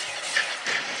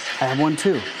 I have one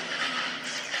too.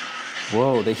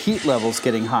 Whoa, the heat level's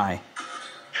getting high.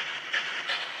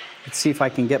 Let's see if I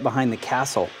can get behind the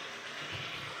castle.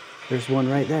 There's one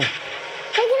right there.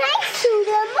 Can I shoot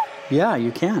him? Yeah,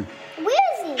 you can. Where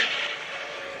is he?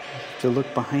 To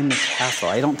look behind the castle.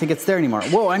 I don't think it's there anymore.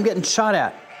 Whoa, I'm getting shot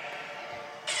at.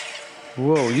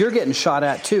 Whoa, you're getting shot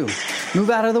at too. Move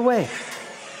out of the way.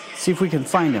 See if we can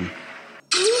find him.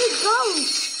 Where did he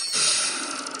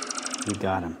go? We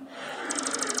got him.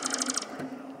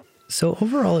 So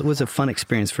overall, it was a fun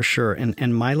experience for sure.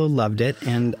 And Milo loved it.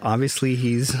 And obviously,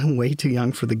 he's way too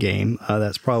young for the game.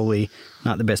 That's probably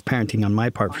not the best parenting on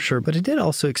my part for sure. But it did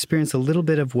also experience a little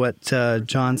bit of what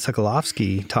John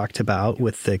Sokolovsky talked about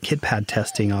with the KidPad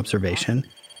testing observation.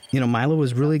 Milo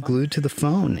was really glued to the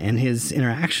phone, and his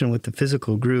interaction with the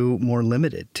physical grew more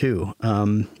limited too.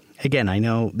 Again, I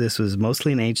know this was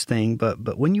mostly an age thing,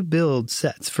 but when you build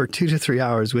sets for 2 to 3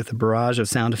 hours with a barrage of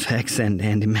sound effects and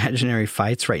imaginary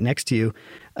fights right next to you,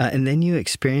 and then you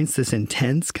experience this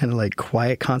intense kind of like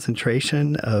quiet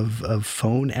concentration of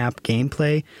phone app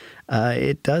gameplay,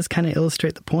 it does kind of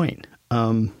illustrate the point.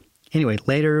 Anyway,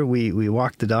 later we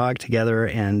walked the dog together,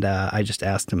 and I just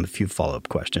asked him a few follow-up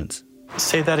questions.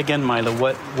 Say that again, Milo.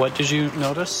 What did you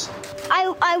notice?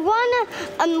 I want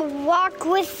to walk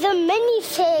with the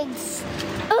minifigs.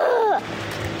 Ugh.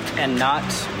 And not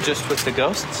just with the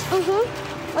ghosts?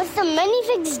 Mm-hmm. With the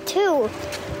minifigs, too.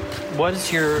 What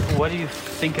do you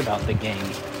think about the game?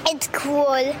 It's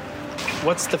cool.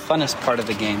 What's the funnest part of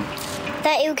the game?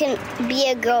 That you can be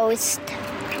a ghost.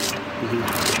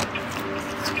 Mm-hmm.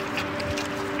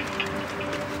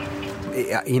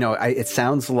 It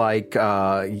sounds like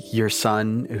your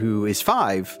son, who is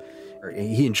 5,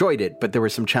 he enjoyed it, but there were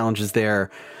some challenges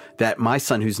there that my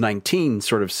son, who's 19,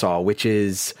 sort of saw, which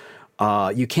is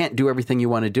you can't do everything you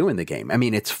want to do in the game. I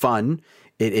mean, it's fun.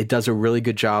 It does a really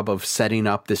good job of setting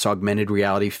up this augmented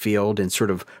reality field and sort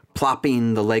of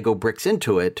plopping the Lego bricks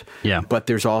into it. Yeah. But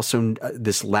there's also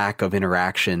this lack of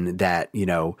interaction that,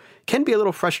 can be a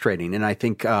little frustrating. And I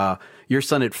think your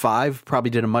son at 5 probably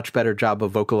did a much better job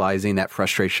of vocalizing that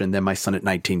frustration than my son at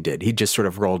 19 did. He just sort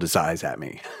of rolled his eyes at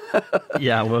me.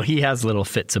 Yeah, well, he has little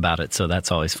fits about it, so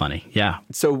that's always funny. Yeah.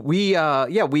 So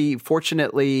we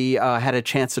fortunately had a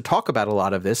chance to talk about a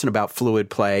lot of this and about fluid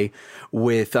play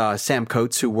with Sam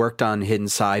Coates, who worked on Hidden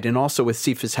Side, and also with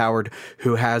Cephas Howard,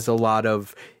 who has a lot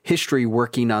of history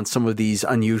working on some of these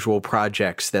unusual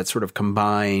projects that sort of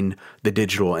combine the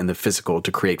digital and the physical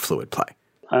to create fluid play.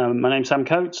 My name's Sam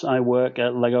Coates. I work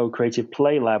at Lego Creative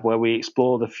Play Lab, where we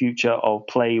explore the future of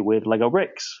play with Lego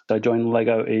bricks. I joined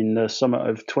Lego in the summer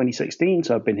of 2016,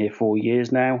 so I've been here 4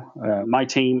 years now. My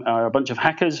team are a bunch of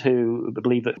hackers who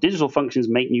believe that digital functions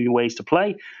make new ways to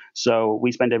play. So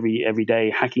we spend every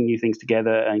day hacking new things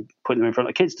together and putting them in front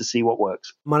of kids to see what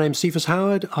works. My name's Cephas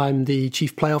Howard. I'm the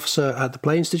Chief Play Officer at the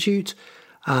Play Institute,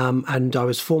 and I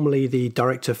was formerly the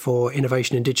Director for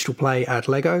Innovation in Digital Play at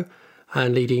Lego,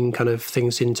 and leading kind of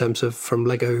things in terms of from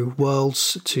Lego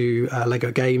Worlds to Lego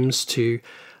Games to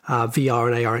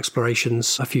VR and AR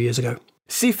explorations a few years ago.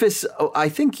 Cephas, I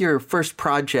think your first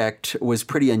project was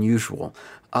pretty unusual.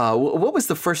 What was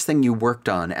the first thing you worked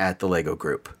on at the Lego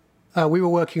Group? We were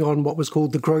working on what was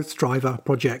called the Growth Driver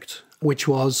project, which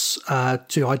was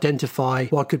to identify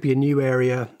what could be a new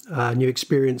area, new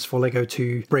experience for Lego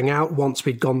to bring out once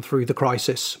we'd gone through the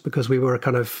crisis, because we were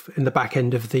kind of in the back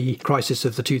end of the crisis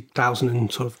of the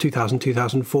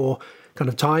 2004 kind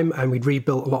of time, and we'd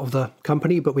rebuilt a lot of the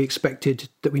company, but we expected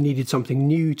that we needed something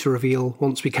new to reveal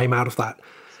once we came out of that.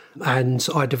 And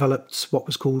I developed what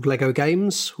was called Lego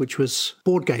Games, which was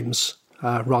board games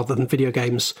rather than video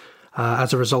games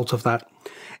as a result of that.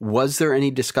 Was there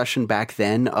any discussion back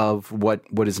then of what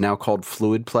is now called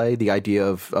fluid play, the idea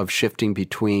of shifting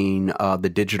between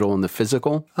the digital and the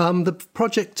physical? The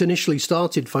project initially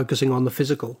started focusing on the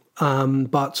physical,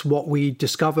 but what we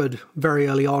discovered very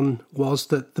early on was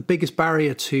that the biggest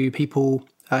barrier to people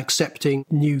accepting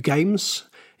new games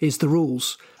is the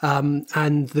rules.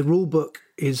 And the rule book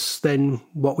is then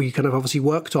what we kind of obviously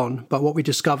worked on. But what we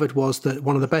discovered was that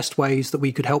one of the best ways that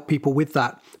we could help people with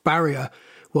that barrier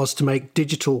was to make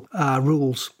digital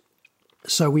rules.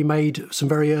 So we made some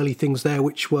very early things there,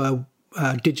 which were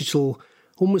digital,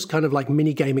 almost kind of like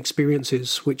mini game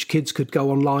experiences, which kids could go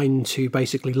online to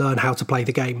basically learn how to play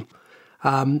the game.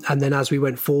 And then as we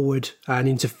went forward and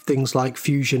into things like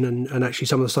Fusion and actually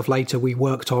some of the stuff later, we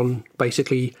worked on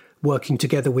basically working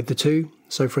together with the two.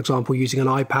 So, for example, using an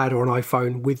iPad or an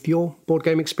iPhone with your board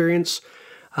game experience,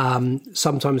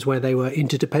 sometimes where they were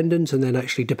interdependent and then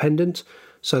actually dependent.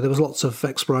 So there was lots of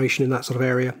exploration in that sort of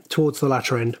area towards the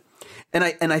latter end. And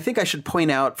I think I should point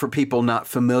out for people not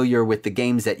familiar with the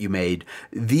games that you made,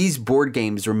 these board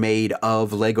games were made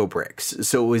of Lego bricks.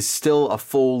 So it was still a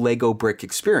full Lego brick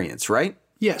experience, right?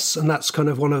 Yes, and that's kind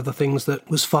of one of the things that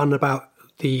was fun about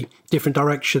the different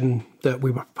direction that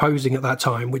we were posing at that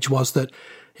time, which was that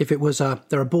if it was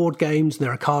there are board games and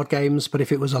there are card games, but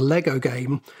if it was a Lego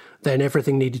game, then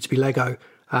everything needed to be Lego.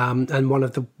 And one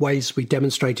of the ways we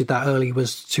demonstrated that early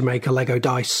was to make a Lego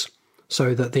dice,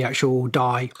 so that the actual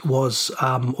die was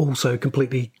also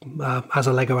completely as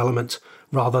a Lego element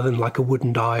rather than like a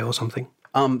wooden die or something.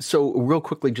 So real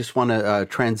quickly, just want to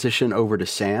transition over to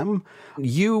Sam.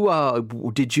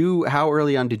 How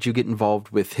early on did you get involved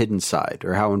with Hidden Side,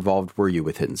 or how involved were you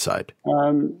with Hidden Side?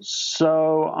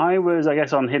 So I was, I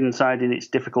guess, on Hidden Side in its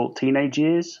difficult teenage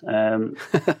years.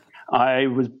 I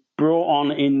was brought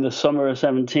on in the summer of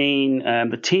 17.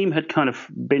 The team had kind of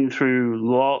been through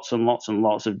lots and lots and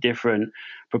lots of different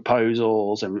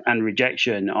proposals and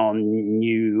rejection on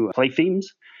new play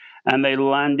themes. And they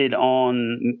landed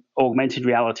on augmented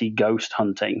reality ghost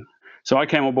hunting. So I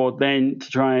came on board then to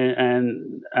try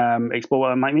and explore what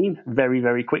that might mean very,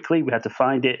 very quickly. We had to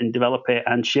find it and develop it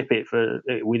and ship it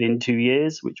within 2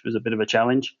 years, which was a bit of a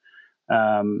challenge.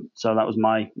 So that was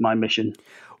my mission.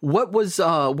 What were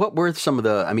some of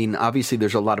the, I mean, obviously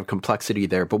there's a lot of complexity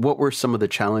there, but what were some of the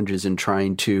challenges in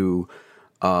trying to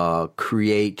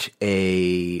create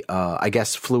I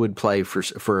guess, fluid play for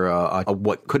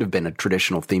what could have been a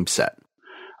traditional theme set?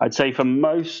 I'd say for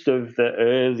most of the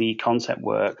early concept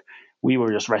work, we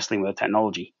were just wrestling with the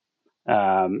technology.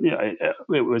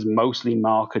 It was mostly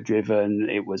marker driven.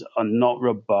 It was not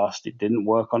robust. It didn't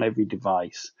work on every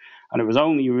device. And it was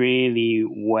only really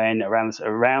when around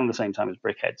the same time as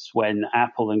BrickHeadz, when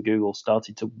Apple and Google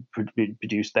started to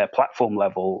produce their platform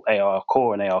level AR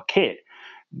Core and AR Kit,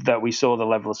 that we saw the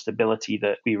level of stability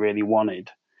that we really wanted.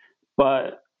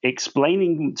 But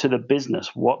explaining to the business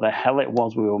what the hell it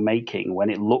was we were making when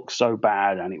it looked so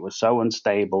bad and it was so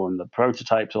unstable and the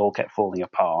prototypes all kept falling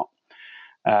apart,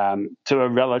 to a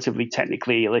relatively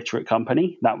technically illiterate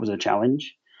company, that was a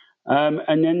challenge.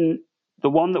 And then the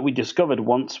one that we discovered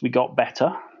once we got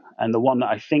better, and the one that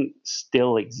I think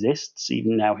still exists,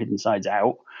 even now Hidden Side's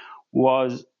out,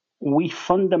 was we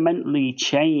fundamentally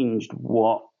changed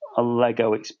what a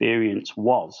Lego experience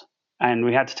was. And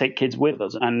we had to take kids with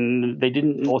us, and they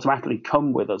didn't automatically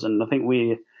come with us. And I think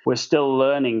we're still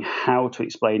learning how to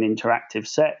explain interactive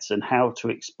sets and how to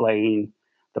explain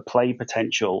the play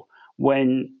potential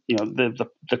when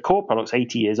the core product's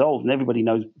 80 years old and everybody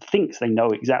thinks they know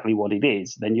exactly what it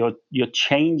is. Then you're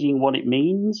changing what it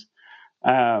means.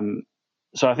 So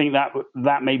I think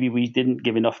that maybe we didn't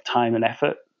give enough time and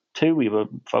effort to. We were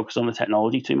focused on the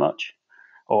technology too much.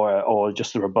 Or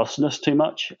just the robustness too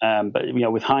much. But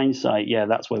with hindsight,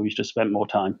 that's where we just spent more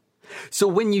time. So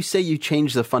when you say you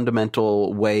changed the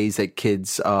fundamental ways that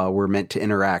kids were meant to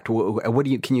interact,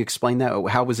 can you explain that?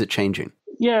 How was it changing?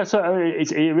 Yeah, so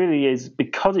it really is,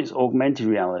 because it's augmented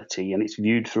reality and it's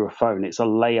viewed through a phone, it's a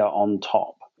layer on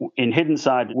top. In Hidden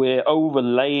Side, we're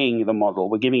overlaying the model.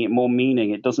 We're giving it more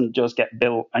meaning. It doesn't just get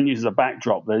built and used as a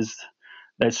backdrop. There's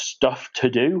stuff to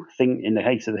do. In the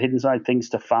case of the Hidden Side, things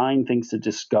to find, things to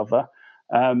discover.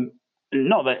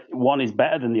 Not that one is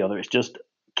better than the other. It's just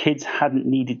kids hadn't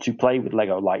needed to play with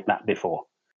Lego like that before.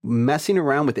 Messing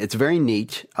around with it's very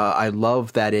neat. I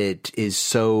love that it is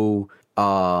so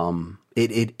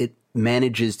it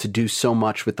manages to do so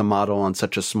much with the model on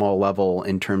such a small level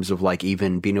in terms of like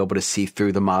even being able to see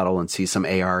through the model and see some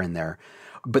AR in there.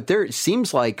 But it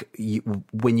seems like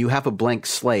when you have a blank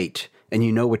slate and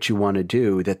you know what you want to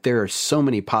do, that there are so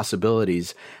many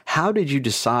possibilities. How did you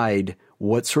decide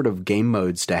what sort of game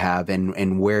modes to have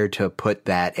and where to put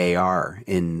that AR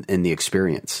in the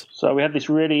experience? So we had this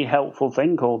really helpful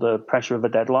thing called the pressure of a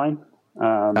deadline.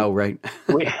 Right.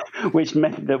 which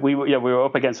meant that we were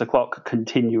up against the clock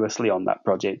continuously on that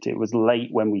project. It was late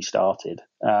when we started.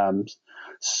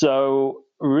 So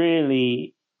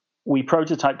really, we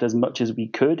prototyped as much as we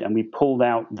could, and we pulled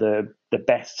out the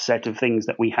best set of things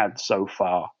that we had so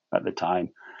far at the time.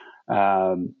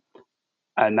 And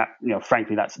that,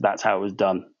 frankly, that's how it was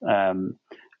done.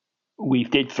 We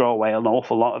did throw away an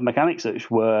awful lot of mechanics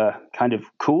which were kind of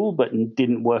cool but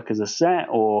didn't work as a set,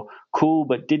 or cool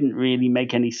but didn't really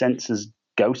make any sense as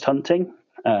ghost hunting.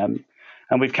 And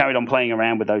we've carried on playing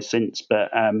around with those since.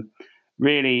 But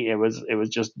really, it was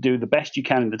just do the best you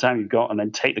can in the time you've got and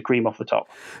then take the cream off the top.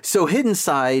 So Hidden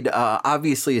Side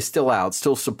obviously is still out,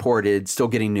 still supported, still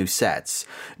getting new sets.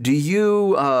 Do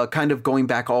you, kind of going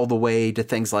back all the way to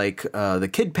things like the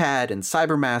KidPad and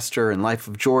Cybermaster and Life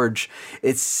of George,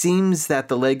 it seems that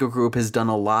the LEGO Group has done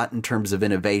a lot in terms of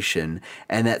innovation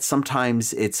and that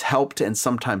sometimes it's helped and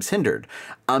sometimes hindered.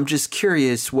 I'm just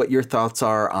curious what your thoughts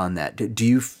are on that. Do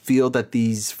you feel that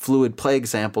these fluid play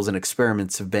examples and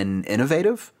experiments have been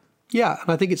innovative? Yeah, and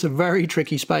I think it's a very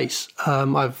tricky space.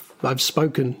 I've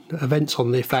spoken at events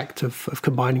on the effect of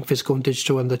combining physical and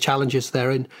digital and the challenges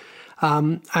therein.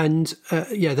 It's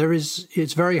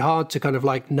very hard to kind of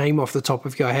like name off the top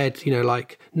of your head,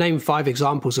 like name 5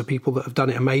 examples of people that have done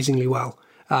it amazingly well.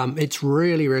 It's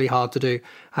really, really hard to do.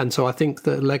 And so I think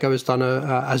that Lego has done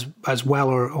as well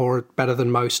or better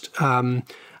than most. And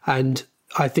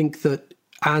I think that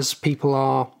as we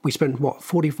spend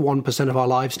 41% of our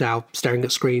lives now staring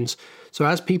at screens. So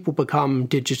as people become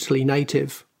digitally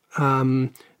native,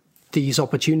 these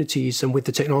opportunities and with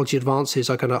the technology advances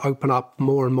are going to open up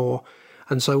more and more.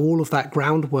 And so all of that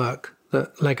groundwork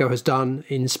that Lego has done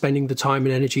in spending the time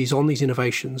and energies on these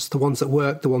innovations, the ones that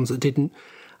worked, the ones that didn't,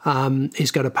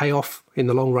 is going to pay off in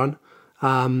the long run.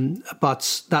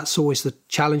 But that's always the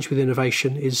challenge with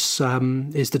innovation is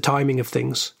the timing of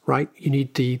things, right? You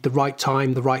need the right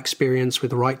time, the right experience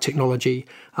with the right technology,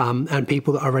 and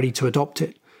people that are ready to adopt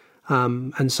it.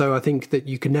 And so I think that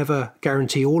you can never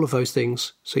guarantee all of those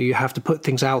things. So you have to put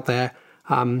things out there,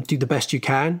 do the best you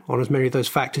can on as many of those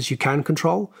factors you can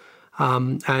control.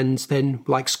 And then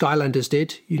like Skylanders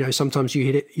did, sometimes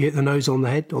you hit the nose on the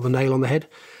head or the nail on the head.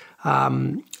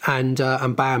 And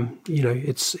bam,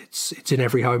 it's in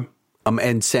every home.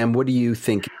 And Sam, what do you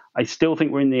think? I still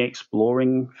think we're in the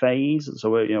exploring phase. So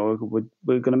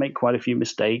we're going to make quite a few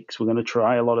mistakes. We're going to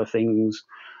try a lot of things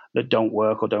that don't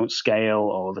work or don't scale,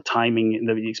 or the timing.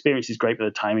 The experience is great, but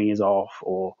the timing is off,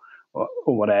 or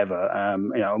whatever.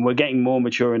 And we're getting more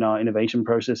mature in our innovation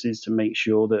processes to make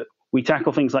sure that we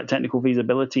tackle things like technical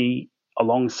feasibility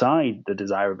alongside the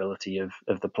desirability of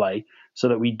the play, so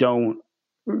that we don't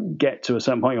get to a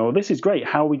certain point, this is great,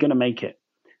 how are we going to make it?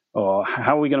 Or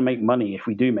how are we going to make money if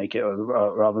we do make it, or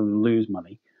rather than lose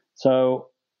money? So,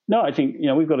 no, I think,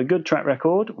 we've got a good track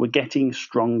record. We're getting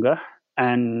stronger.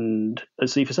 And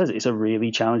as Sifa says, it's a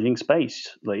really challenging space.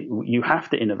 Like, you have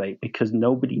to innovate because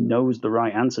nobody knows the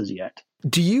right answers yet.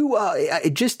 Do you,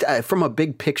 from a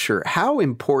big picture, how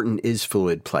important is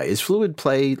fluid play? Is fluid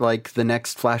play like the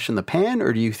next flash in the pan,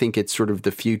 or do you think it's sort of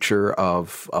the future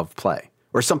of play?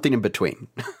 Or something in between?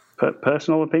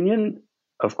 Personal opinion,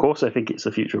 of course, I think it's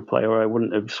the future of play, or I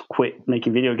wouldn't have quit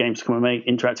making video games to come and make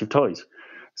interactive toys.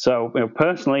 So,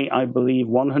 personally, I believe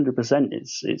 100%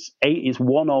 it's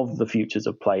one of the futures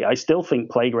of play. I still think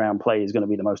playground play is going to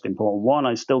be the most important one.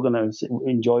 I'm still going to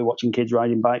enjoy watching kids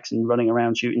riding bikes and running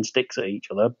around shooting sticks at each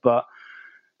other. But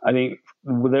I think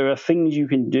there are things you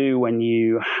can do when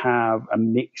you have a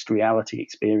mixed reality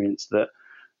experience that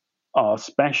are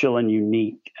special and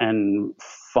unique and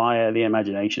fire the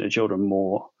imagination of children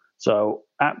more. So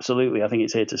absolutely, I think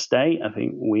it's here to stay. I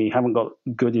think we haven't got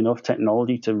good enough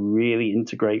technology to really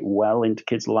integrate well into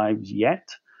kids' lives yet.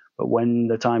 But when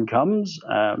the time comes,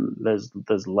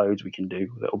 there's loads we can do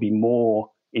that will be more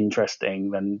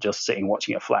interesting than just sitting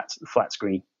watching a flat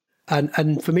screen.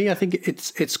 And for me, I think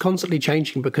it's constantly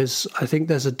changing, because I think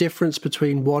there's a difference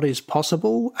between what is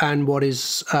possible and what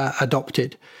is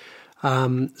adopted.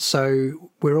 So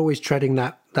we're always treading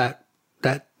that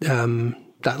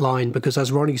line, because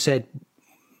as Ronnie said,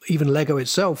 even Lego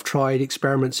itself tried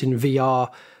experiments in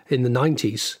VR in the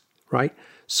 90s, right?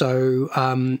 So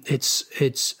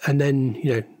it's and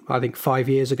then I think 5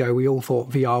 years ago we all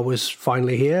thought VR was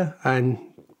finally here, and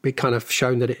it kind of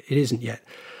shown that it isn't yet.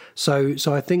 So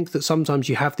I think that sometimes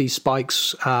you have these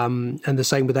spikes, and the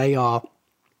same with AR,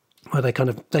 where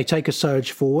they take a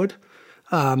surge forward.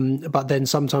 But then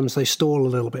sometimes they stall a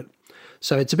little bit.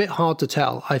 So it's a bit hard to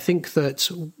tell. I think that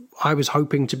I was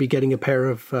hoping to be getting a pair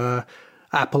of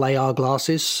Apple AR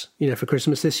glasses, for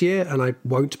Christmas this year, and I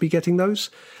won't be getting those.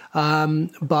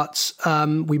 But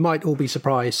we might all be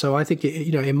surprised. So I think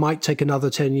it might take another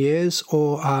 10 years,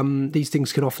 or these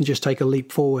things can often just take a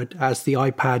leap forward, as the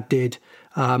iPad did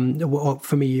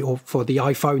for me, or for the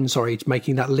iPhone,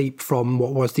 making that leap from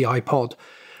what was the iPod.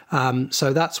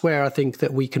 So that's where I think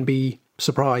that we can be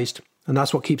surprised, and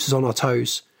that's what keeps us on our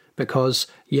toes, because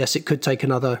yes, it could take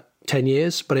another 10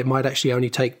 years, but it might actually only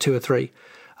take 2 or 3.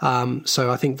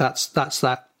 So I think that's that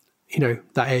that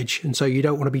edge, and so you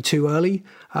don't want to be too early,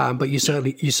 but you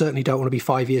certainly don't want to be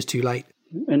 5 years too late.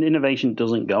 And innovation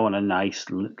doesn't go on a nice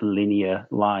linear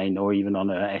line or even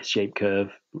on an S-shaped curve,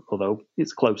 although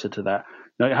it's closer to that.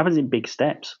 It happens in big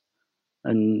steps,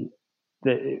 and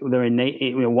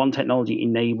one technology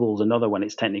enables another when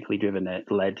it's technically driven,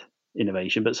 led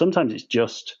innovation, but sometimes it's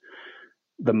just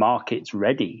the market's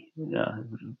ready.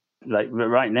 Like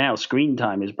right now, screen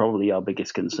time is probably our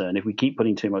biggest concern. If we keep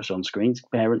putting too much on screens,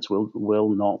 parents will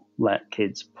not let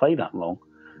kids play that long.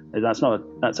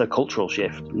 That's a cultural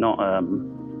shift, not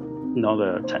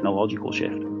a technological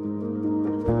shift.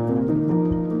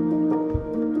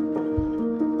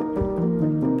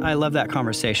 I love that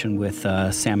conversation with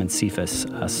Sam and Cephas.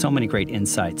 So many great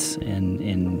insights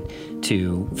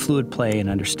into fluid play and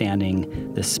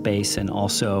understanding the space, and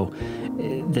also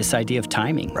this idea of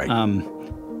timing. Right.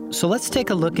 So let's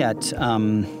take a look at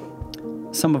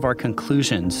some of our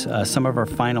conclusions, some of our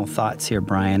final thoughts here,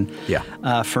 Brian.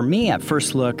 Yeah. For me, at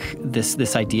first look,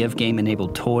 this idea of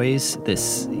game-enabled toys,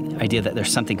 this idea that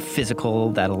there's something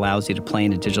physical that allows you to play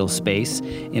in a digital space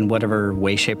in whatever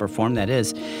way, shape, or form that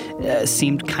is,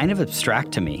 seemed kind of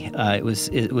abstract to me. It was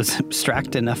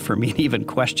abstract enough for me to even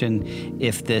question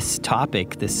if this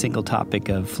topic, this single topic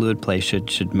of fluid play,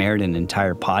 should merit an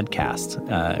entire podcast,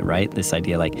 right? This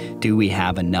idea, like, do we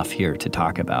have enough here to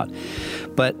talk about?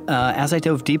 But as I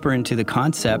dove deeper into the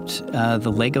concept,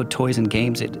 the Lego Toys and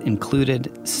Games, it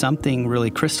included something really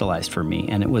crystallized for me,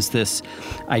 and it was this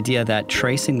idea that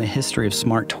tracing the history of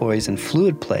smart toys and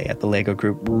fluid play at the Lego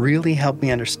Group really helped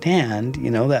me understand,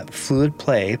 that fluid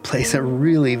play plays a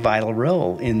really vital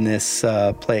role in this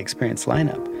play experience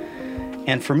lineup.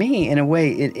 And for me, in a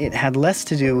way, it had less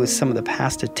to do with some of the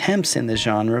past attempts in the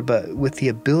genre, but with the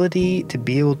ability to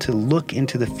be able to look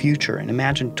into the future and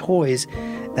imagine toys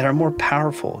that are more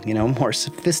powerful, more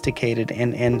sophisticated,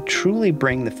 and truly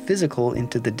bring the physical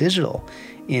into the digital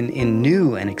in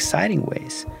new and exciting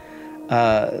ways.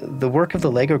 The work of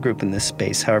the Lego Group in this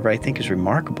space, however, I think is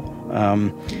remarkable.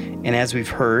 And as we've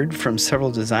heard from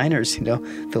several designers,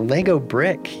 the Lego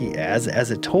brick as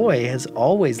a toy has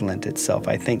always lent itself,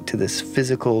 I think, to this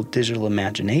physical digital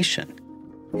imagination.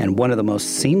 And one of the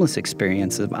most seamless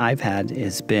experiences I've had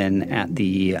has been at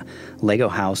the Lego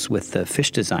house with the fish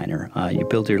designer. You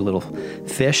build your little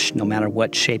fish, no matter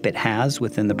what shape it has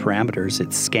within the parameters,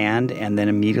 it's scanned, and then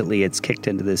immediately it's kicked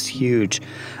into this huge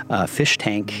fish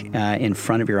tank in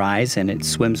front of your eyes, and it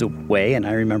swims away. And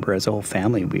I remember as a whole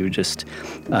family, we would just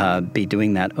be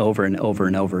doing that over and over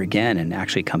and over again and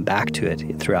actually come back to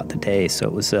it throughout the day. So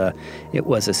it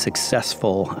was a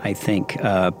successful, I think,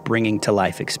 bringing to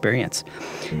life experience.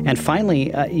 And finally,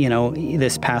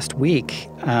 this past week,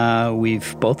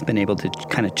 we've both been able to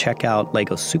kind of check out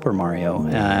Lego Super Mario.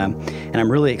 And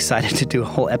I'm really excited to do a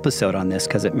whole episode on this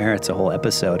because it merits a whole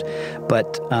episode.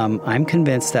 But I'm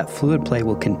convinced that fluid play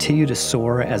will continue to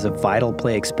soar as a vital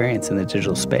play experience in the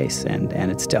digital space. And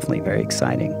it's definitely very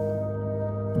exciting.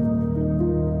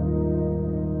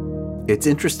 It's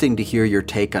interesting to hear your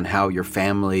take on how your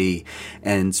family,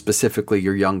 and specifically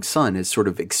your young son, has sort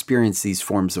of experienced these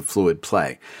forms of fluid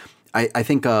play. I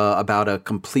think about a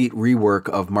complete rework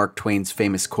of Mark Twain's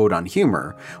famous quote on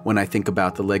humor when I think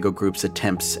about the Lego Group's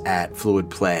attempts at fluid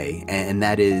play, and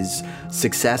that is,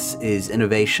 success is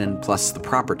innovation plus the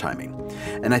proper timing.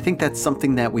 And I think that's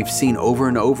something that we've seen over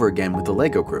and over again with the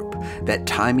Lego Group, that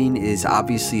timing is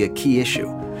obviously a key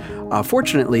issue.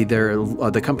 Fortunately,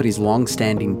 the company's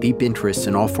long-standing deep interest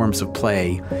in all forms of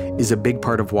play is a big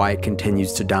part of why it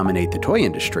continues to dominate the toy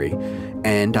industry,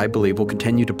 and I believe will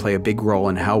continue to play a big role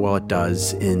in how well it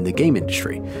does in the game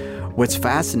industry. What's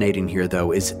fascinating here,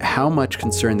 though, is how much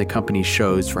concern the company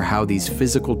shows for how these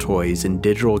physical toys and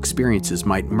digital experiences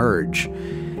might merge,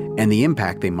 and the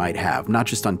impact they might have, not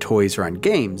just on toys or on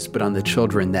games, but on the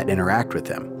children that interact with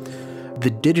them. The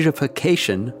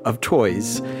digitification of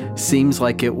toys seems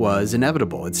like it was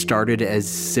inevitable. It started as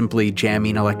simply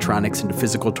jamming electronics into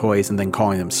physical toys and then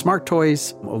calling them smart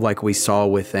toys, like we saw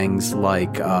with things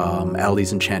like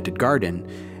Ali's Enchanted Garden.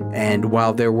 And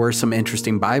while there were some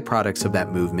interesting byproducts of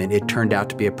that movement, it turned out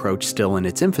to be approached still in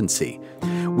its infancy.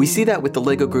 We see that with the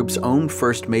Lego Group's own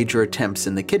first major attempts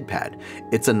in the KidPad.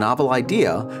 It's a novel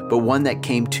idea, but one that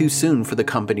came too soon for the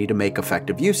company to make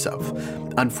effective use of.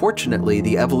 Unfortunately,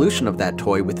 the evolution of that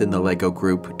toy within the Lego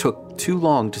Group took too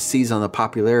long to seize on the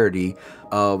popularity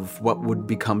of what would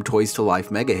become Toys to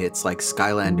Life mega hits like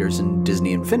Skylanders and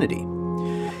Disney Infinity.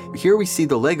 Here we see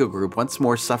the Lego Group once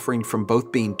more suffering from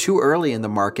both being too early in the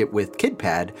market with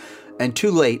KidPad and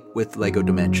too late with Lego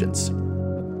Dimensions.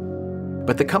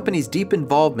 But the company's deep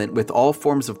involvement with all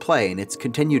forms of play and its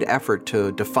continued effort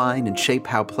to define and shape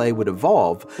how play would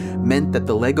evolve meant that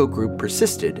the Lego Group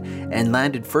persisted and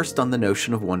landed first on the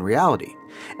notion of one reality,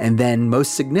 and then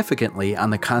most significantly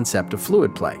on the concept of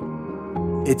fluid play.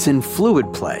 It's in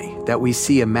fluid play that we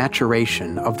see a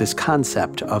maturation of this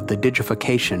concept of the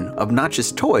digification of not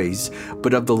just toys,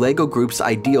 but of the Lego Group's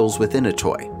ideals within a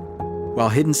toy. While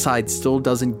Hidden Side still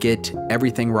doesn't get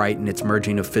everything right in its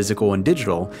merging of physical and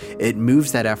digital, it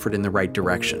moves that effort in the right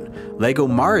direction. Lego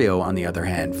Mario, on the other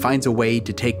hand, finds a way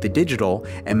to take the digital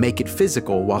and make it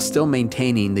physical while still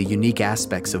maintaining the unique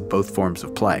aspects of both forms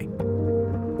of play.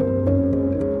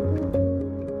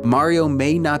 Mario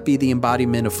may not be the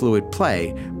embodiment of fluid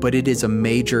play, but it is a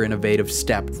major innovative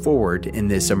step forward in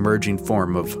this emerging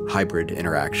form of hybrid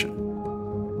interaction.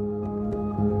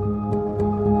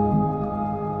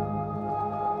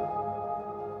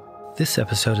 This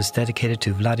episode is dedicated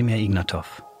to Vladimir Ignatov,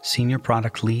 Senior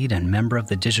Product Lead and member of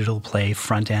the Digital Play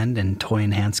Front End and Toy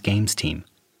Enhanced Games team.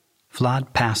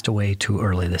 Vlad passed away too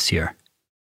early this year.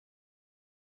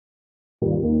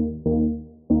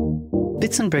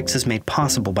 Bits and Bricks is made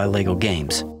possible by LEGO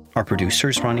Games. Our producer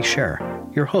is Ronnie Scherer.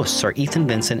 Your hosts are Ethan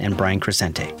Vincent and Brian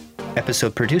Crescente.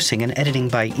 Episode producing and editing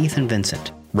by Ethan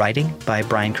Vincent. Writing by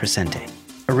Brian Crescente.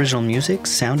 Original music,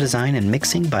 sound design, and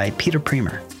mixing by Peter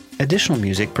Premer. Additional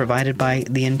music provided by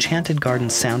the Enchanted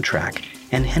Gardens soundtrack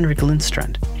and Henrik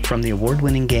Lindstrand from the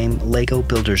award-winning game LEGO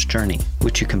Builder's Journey,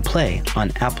 which you can play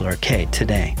on Apple Arcade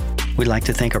today. We'd like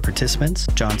to thank our participants,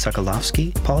 John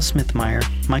Sokolowski, Paul Smithmeyer,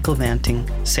 Michael Vanting,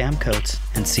 Sam Coates,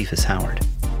 and Cephas Howard.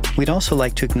 We'd also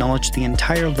like to acknowledge the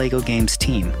entire LEGO Games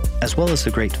team, as well as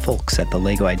the great folks at the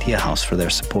LEGO Idea House for their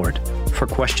support. For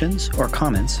questions or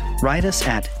comments, write us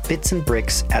at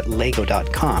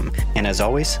bitsandbricks@lego.com. And as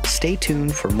always, stay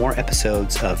tuned for more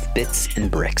episodes of Bits and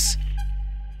Bricks.